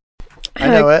 I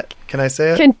know it. Can I say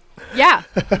it? Yeah.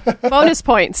 Bonus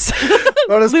points.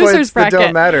 Bonus Losers points that bracket.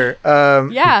 don't matter.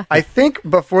 Yeah. I think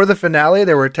before the finale,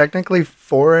 there were technically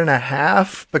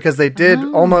 4.5 because they did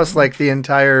almost like the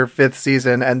entire 5th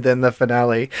season and then the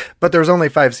finale. But there was only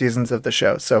 5 seasons of the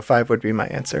show, so 5 would be my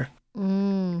answer.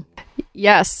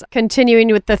 Yes.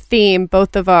 Continuing with the theme,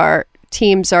 both of our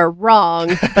teams are wrong,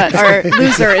 but our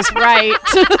loser is right.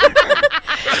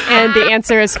 And the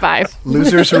answer is 5.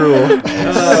 Losers rule.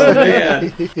 Oh,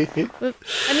 man.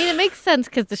 I mean, it makes sense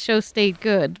because the show stayed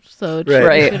good, so it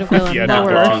Right. should have gone Yeah, not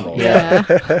lower. wrong. Yeah.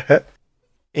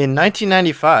 In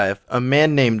 1995, a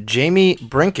man named Jamie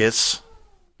Brinkus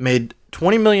made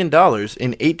 $20 million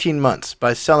in 18 months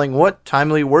by selling what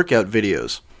timely workout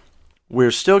videos?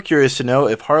 We're still curious to know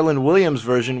if Harlan Williams'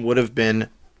 version would have been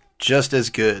just as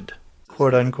good.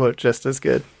 Quote unquote, just as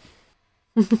good.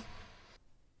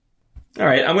 All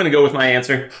right, I'm going to go with my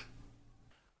answer.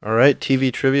 All right,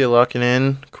 TV trivia locking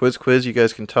in. Quiz. You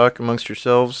guys can talk amongst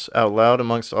yourselves out loud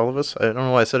amongst all of us. I don't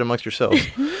know why I said amongst yourselves.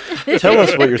 Tell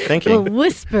us what you're Well, thinking.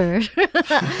 whisper.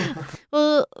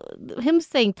 Well, him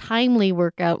saying timely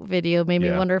workout video made me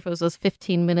Yeah. wonder if it was those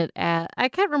 15-minute ad. I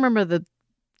can't remember the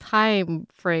time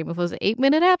frame. If it was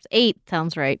 8-minute apps? 8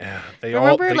 sounds right. Yeah, they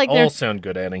Remember, all like, all there's- sound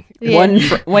good, Annie. Yeah.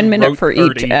 1 minute Wrote for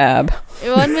 30. each ab.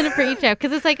 1 minute for each app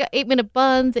because it's like 8-minute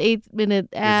buns, 8-minute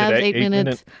abs, 8 8 minutes.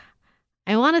 minute?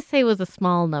 I want to say it was a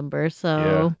small number,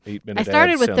 so Yeah, 8 minute. I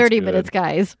started with 30 minutes,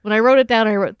 guys. When I wrote it down,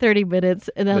 I wrote 30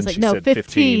 minutes, and then I was like, no,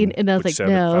 15, and I was which like,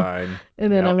 sounded no. fine.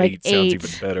 And then Now I'm like, 8 sounds 8. even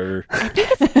better. I think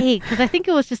it's 8 because I think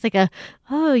it was just like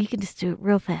you can just do it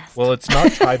real fast. Well, it's not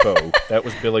Tybo. That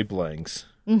was Billy Blanks.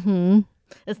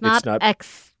 It's not not-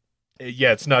 X.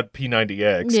 Yeah, it's not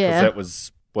P90X because Yeah. that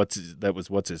was what's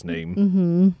his name.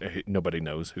 Mm-hmm. Nobody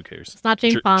knows. Who cares? It's not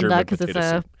Jane Fonda German because it's potato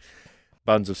a. soup.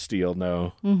 Buns of Steel.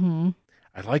 No. Mm-hmm.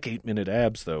 I like 8-minute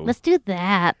abs though. Let's do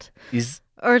that. Is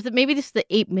Or is it maybe just the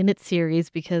 8-minute series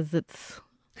because it's...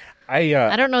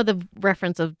 I don't know the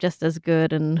reference of Just As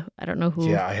Good, and I don't know who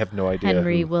yeah, I have no idea.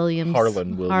 Henry who Williams.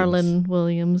 Harlan Williams. Harlan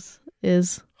Williams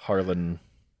is. Harlan.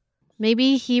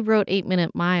 Maybe he wrote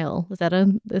 8-Minute Mile. Is that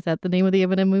the name of the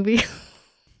Eminem movie?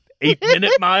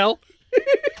 8-Minute Mile?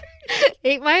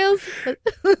 8 Miles?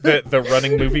 The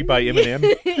running movie by Eminem?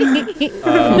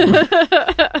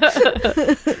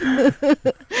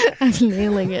 I'm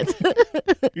nailing it.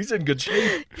 He's in good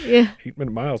shape. Yeah.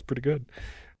 8-Minute Mile is pretty good.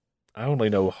 I only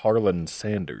know Harlan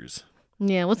Sanders.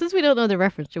 Yeah, well, since we don't know the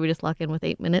reference, should we just lock in with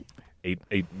 8-minute?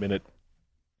 8-minute.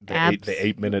 The Abs.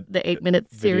 8-minute. The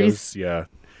 8-minute series. Videos, yeah.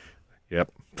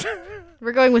 Yep.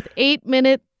 We're going with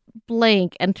 8-minute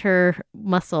blank, enter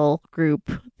muscle group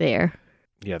there.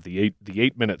 Yeah, the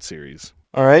 8-minute series.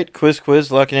 All right, quiz,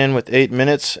 locking in with 8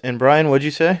 minutes. And Brian, what'd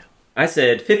you say? I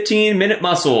said 15-minute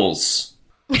muscles.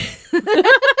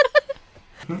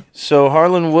 So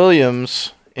Harlan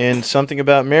Williams in Something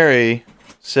About Mary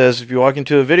says if you walk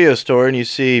into a video store and you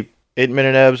see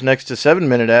 8-minute abs next to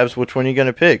 7-minute abs, which one are you going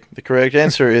to pick? The correct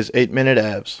answer is 8-minute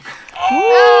abs.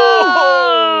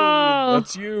 Oh!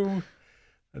 That's you.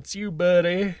 That's you,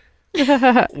 buddy.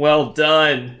 Well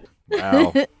done.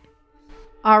 Wow.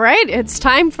 All right, it's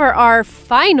time for our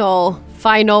final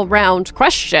round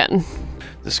question.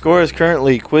 The score is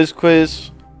currently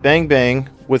Quiz, Bang Bang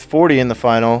with 40 in the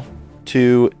final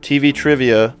to TV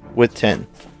Trivia with 10.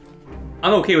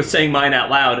 I'm okay with saying mine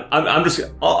out loud.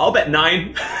 I'll bet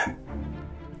 9.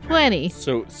 20.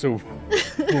 So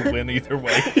we'll win either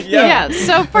way. Yeah,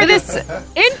 so for this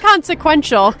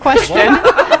inconsequential question,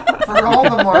 For all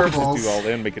the marbles. Do all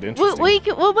in, make it interesting.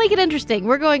 We'll make it interesting.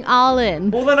 We're going all in.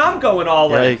 Well, then I'm going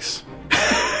all in. Yikes.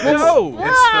 No!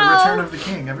 It's the Return of the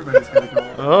King. Everybody's got to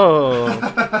go.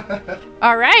 Oh.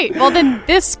 all right. Well, then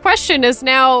this question is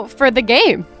now for the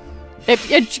game.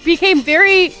 It became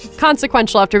very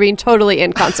consequential after being totally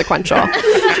inconsequential.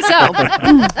 So,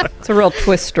 It's a real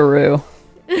twisteroo.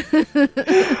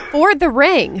 for the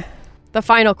ring, the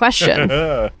final question.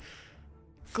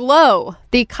 Glow,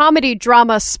 the comedy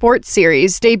drama sports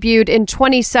series, debuted in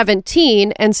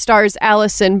 2017 and stars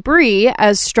Alison Brie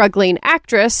as struggling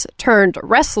actress turned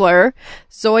wrestler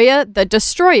Zoya the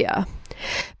Destroyer.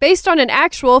 Based on an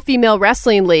actual female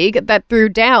wrestling league that threw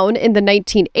down in the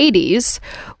 1980s,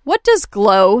 what does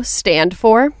GLOW stand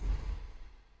for?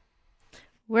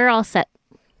 We're all set.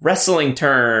 Wrestling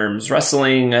terms.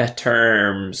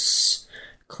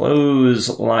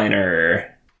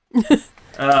 Clothesliner.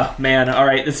 Oh man! All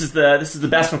right, this is the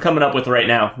best I'm coming up with right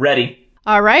now. Ready?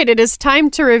 All right, it is time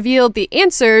to reveal the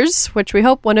answers, which we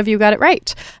hope one of you got it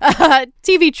right.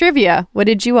 TV trivia. What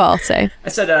did you all say? I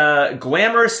said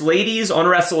glamorous ladies on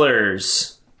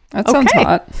wrestlers. That sounds Okay.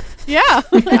 hot. Yeah,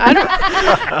 I'd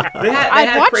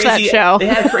watch that show. They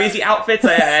had crazy outfits.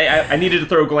 I needed to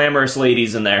throw glamorous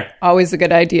ladies in there. Always a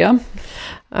good idea.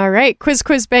 All right, quiz,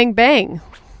 bang, bang.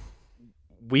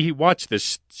 We watch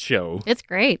this show. It's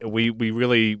great. We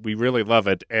really love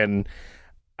it, and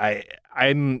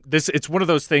it's one of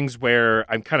those things where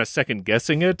I'm kind of second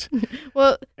guessing it.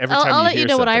 Well, Every time I'll you let you hear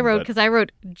know what I something, wrote but- because I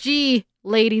wrote G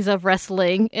ladies of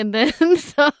wrestling, and then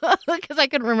so because I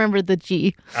couldn't remember the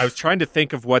G. I was trying to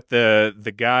think of what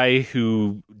the guy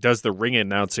who does the ring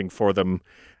announcing for them,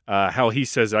 how he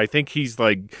says it. I think he's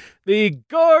like, the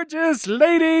gorgeous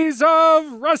ladies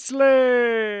of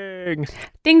wrestling.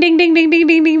 Ding, ding, ding, ding, ding,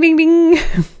 ding, ding, ding, ding.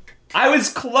 I was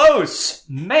close,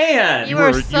 man. You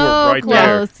were so right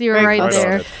there. close. You were Very right close.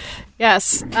 there.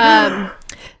 Yes.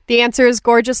 The answer is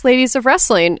gorgeous ladies of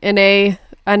wrestling I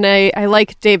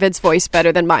like David's voice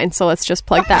better than mine, so let's just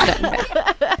plug that in.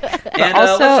 And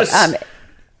Also, let's just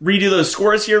redo those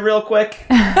scores here real quick.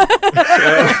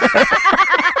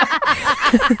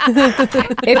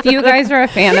 If you guys are a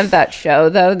fan of that show,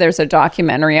 though, there's a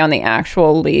documentary on the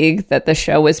actual league that the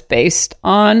show was based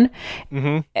on.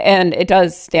 Mm-hmm. And it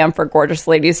does stand for Gorgeous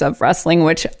Ladies of Wrestling,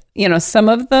 which, you know, some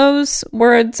of those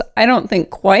words I don't think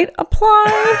quite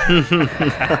apply.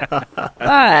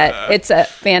 But it's a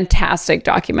fantastic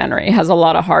documentary. It has a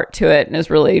lot of heart to it and is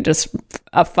really just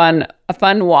a fun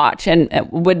watch, and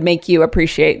it would make you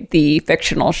appreciate the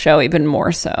fictional show even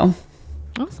more so.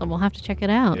 Awesome. We'll have to check it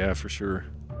out. Yeah, for sure.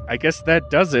 I guess that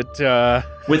does it.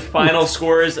 With final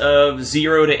scores of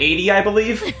 0 to 80, I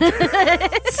believe.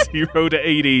 0 to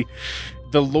 80.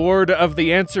 The Lord of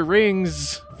the Answer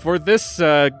Rings for this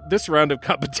round of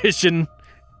competition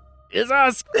is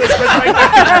us.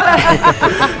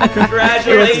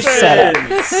 Congratulations.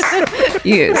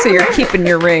 So you're keeping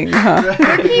your ring, huh?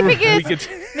 We're keeping We it. could-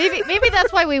 Maybe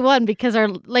that's why we won, because our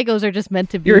Legos are just meant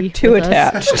to be. You're too with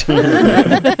us.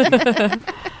 attached.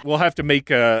 We'll have to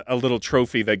make a little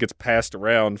trophy that gets passed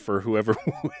around for whoever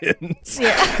wins.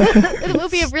 Yeah. It will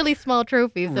be a really small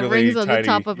trophy if the Really ring's on the tiny,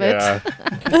 top of it.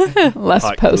 yeah. Less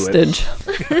Hot glue it. postage.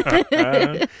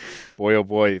 Boy, oh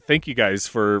boy. Thank you guys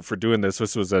for doing this.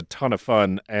 This was a ton of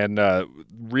fun and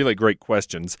really great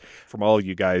questions from all of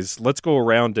you guys. Let's go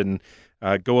around and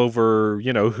go over,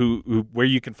 who where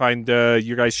you can find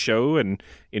your guys' show and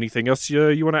anything else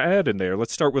you want to add in there.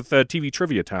 Let's start with TV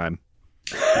trivia time.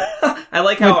 I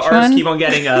like how Which ours one? keep on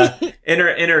getting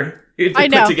inner I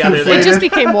know. put together. It there. just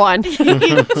became one.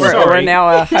 We're Sorry.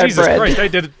 now a Jesus hybrid. Christ, I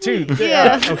did it too.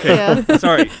 Yeah. Okay. Yeah.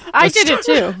 Sorry. I did it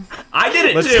too. I did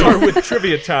it Let's too. start with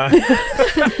trivia time. Trivia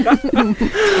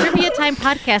Time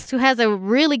Podcast, who has a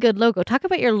really good logo. Talk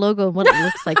about your logo and what it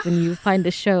looks like when you find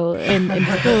the show and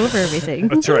just go over everything.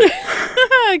 That's right.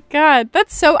 Oh, God,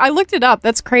 that's so. I looked it up.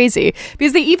 That's crazy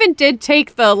because they even did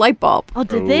take the light bulb. Oh,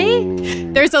 did they?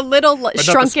 There's a little not the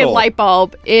shrunken skull. light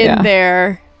bulb in Yeah.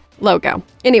 their logo.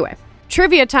 Anyway,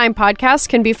 Trivia Time Podcast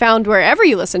can be found wherever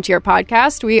you listen to your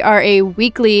podcast. We are a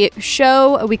weekly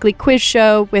show, a weekly quiz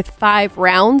show with 5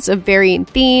 rounds of varying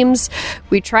themes.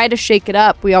 We try to shake it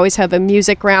up. We always have a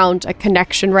music round, a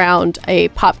connection round, a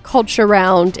pop culture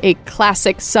round, a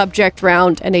classic subject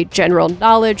round, and a general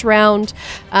knowledge round.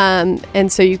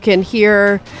 And so you can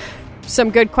hear some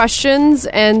good questions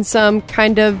and some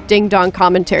kind of ding-dong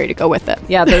commentary to go with it.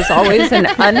 Yeah, there's always an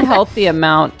unhealthy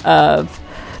amount of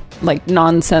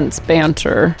nonsense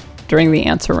banter during the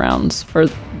answer rounds for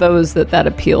those that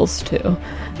appeals to.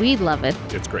 We love it.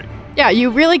 It's great. Yeah,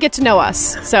 you really get to know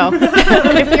us. So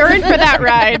if you're in for that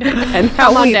ride, And how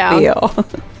come on we down. feel.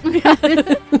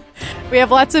 We have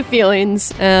lots of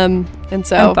feelings. And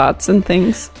so And thoughts and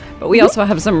things. But we also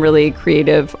have some really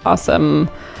creative, awesome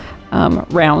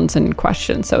rounds and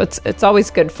questions. So it's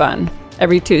always good fun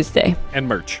every Tuesday. And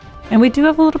merch. And we do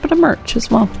have a little bit of merch as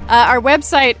well. our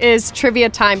website is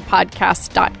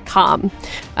triviatimepodcast.com.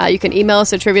 You can email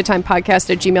us at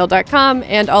triviatimepodcast@gmail.com,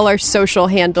 and all our social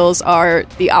handles are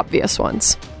the obvious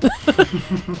ones.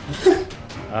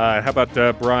 How about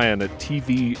Brian at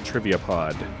TV Trivia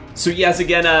Pod? So yes,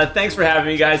 again, thanks for having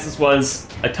me, guys. This was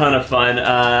a ton of fun.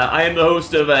 I am the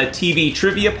host of TV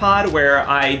Trivia Pod, where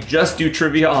I just do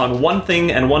trivia on one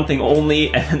thing and one thing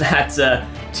only, and that's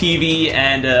TV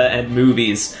and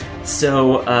movies.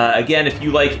 So again, if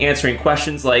you like answering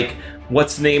questions like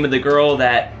what's the name of the girl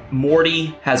that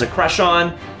Morty has a crush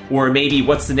on, or maybe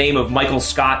what's the name of Michael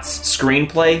Scott's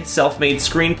screenplay, self-made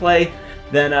screenplay,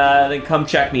 then come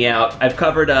check me out. I've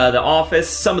covered The Office,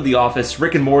 some of The Office,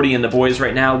 Rick and Morty, and The Boys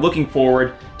right now. Looking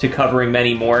forward to covering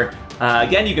many more.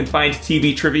 Again, you can find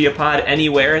TV Trivia Pod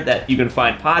anywhere that you can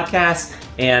find podcasts,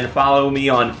 and follow me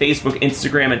on Facebook,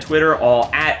 Instagram, and Twitter, all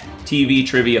at TV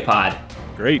Trivia Pod.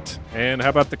 Great. And how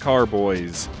about the Car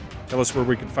Boys? Tell us where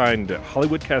we can find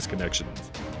Hollywood Cast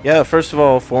Connections. Yeah, first of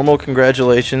all, formal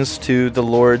congratulations to the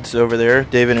lords over there,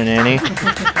 David and Annie.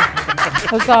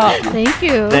 Huzzah. Thank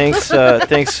you.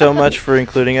 Thanks so much for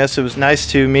including us. It was nice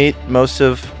to meet most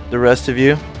of the rest of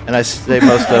you. And I say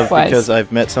most of Likewise. because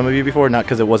I've met some of you before, not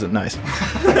because it wasn't nice.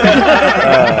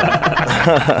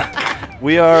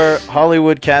 We are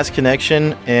Hollywood Cast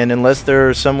Connection, and unless there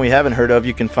are some we haven't heard of,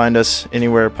 you can find us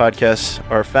anywhere podcasts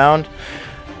are found.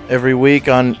 Every week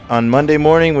on Monday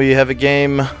morning, we have a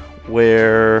game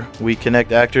where we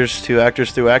connect actors to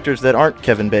actors through actors that aren't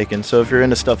Kevin Bacon. So if you're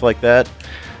into stuff like that,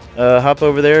 hop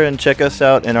over there and check us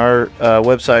out. And our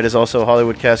website is also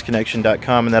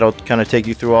HollywoodCastConnection.com, and that'll kind of take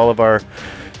you through all of our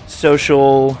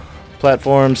social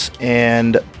platforms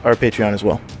and our Patreon as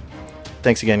well.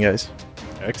 Thanks again, guys.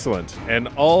 Excellent. And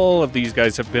all of these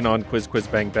guys have been on Quiz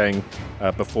Bang Bang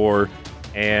before,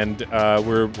 and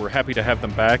we're happy to have them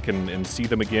back and see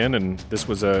them again. And this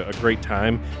was a great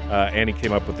time. Annie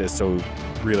came up with this, so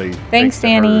really Thanks, to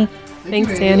Annie. her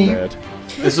Thanks, for Annie. that.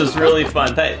 This was really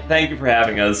fun. Thank you for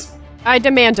having us. I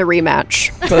demand a rematch.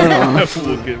 Boom.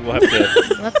 We'll have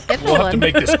to Let's get we'll have to one.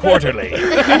 make this quarterly.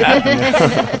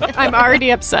 I'm already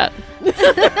upset.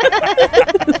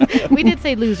 We did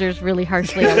say losers really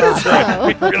harshly a lot. So.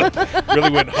 We really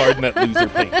went hard in that loser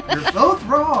thing. You're both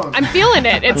wrong. I'm feeling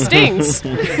it. It stings.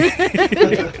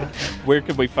 Where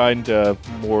can we find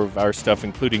more of our stuff,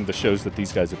 including the shows that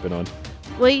these guys have been on?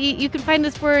 Well, you can find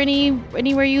us where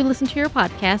anywhere you listen to your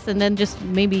podcast, and then just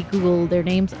maybe Google their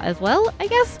names as well, I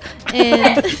guess.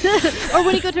 And or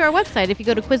when you go to our website, if you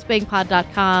go to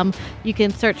quizbangpod.com, you can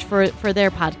search for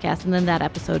their podcast, and then that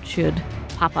episode should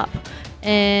pop up.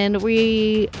 And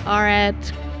we are at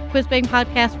Quiz Bang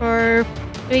Podcast for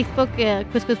Facebook,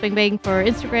 Quiz Bang Bang for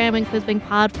Instagram, and Quiz Bang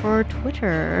Pod for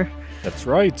Twitter. That's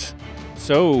right.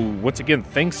 So, once again,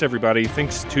 thanks everybody.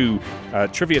 Thanks to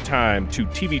Trivia Time, to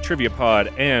TV Trivia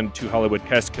Pod, and to Hollywood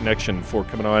Cast Connection for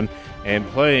coming on and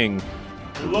playing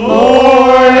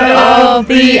Lord of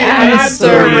the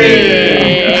Answering.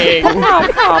 Pow,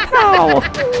 pow,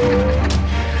 pow.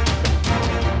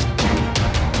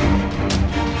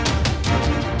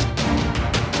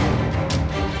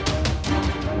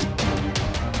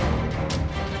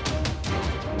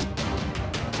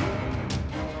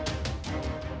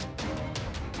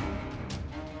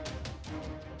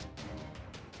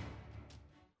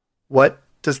 What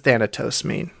does Thanatos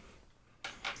mean?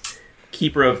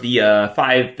 Keeper of the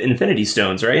 5 Infinity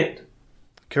Stones, right?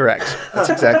 Correct. That's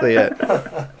exactly it.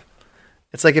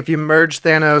 It's like if you merge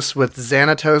Thanos with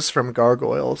Xanatos from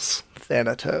Gargoyles.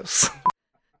 Thanatos.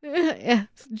 Yeah,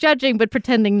 judging but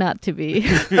pretending not to be.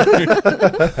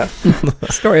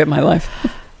 Story of my life.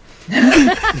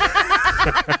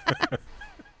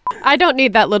 I don't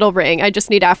need that little ring. I just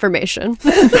need affirmation.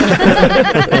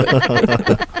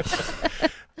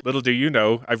 Little do you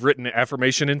know, I've written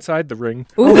affirmation inside the ring.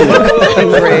 Ooh,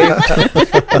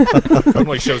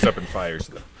 Normally shows up in fires,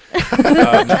 though.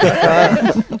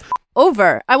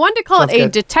 Over. I wanted to call Sounds it a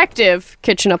good. detective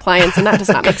kitchen appliance, and that does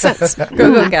not make sense.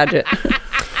 Go gadget.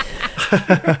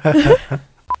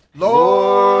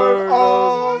 Lord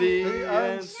of the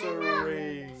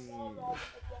Answering.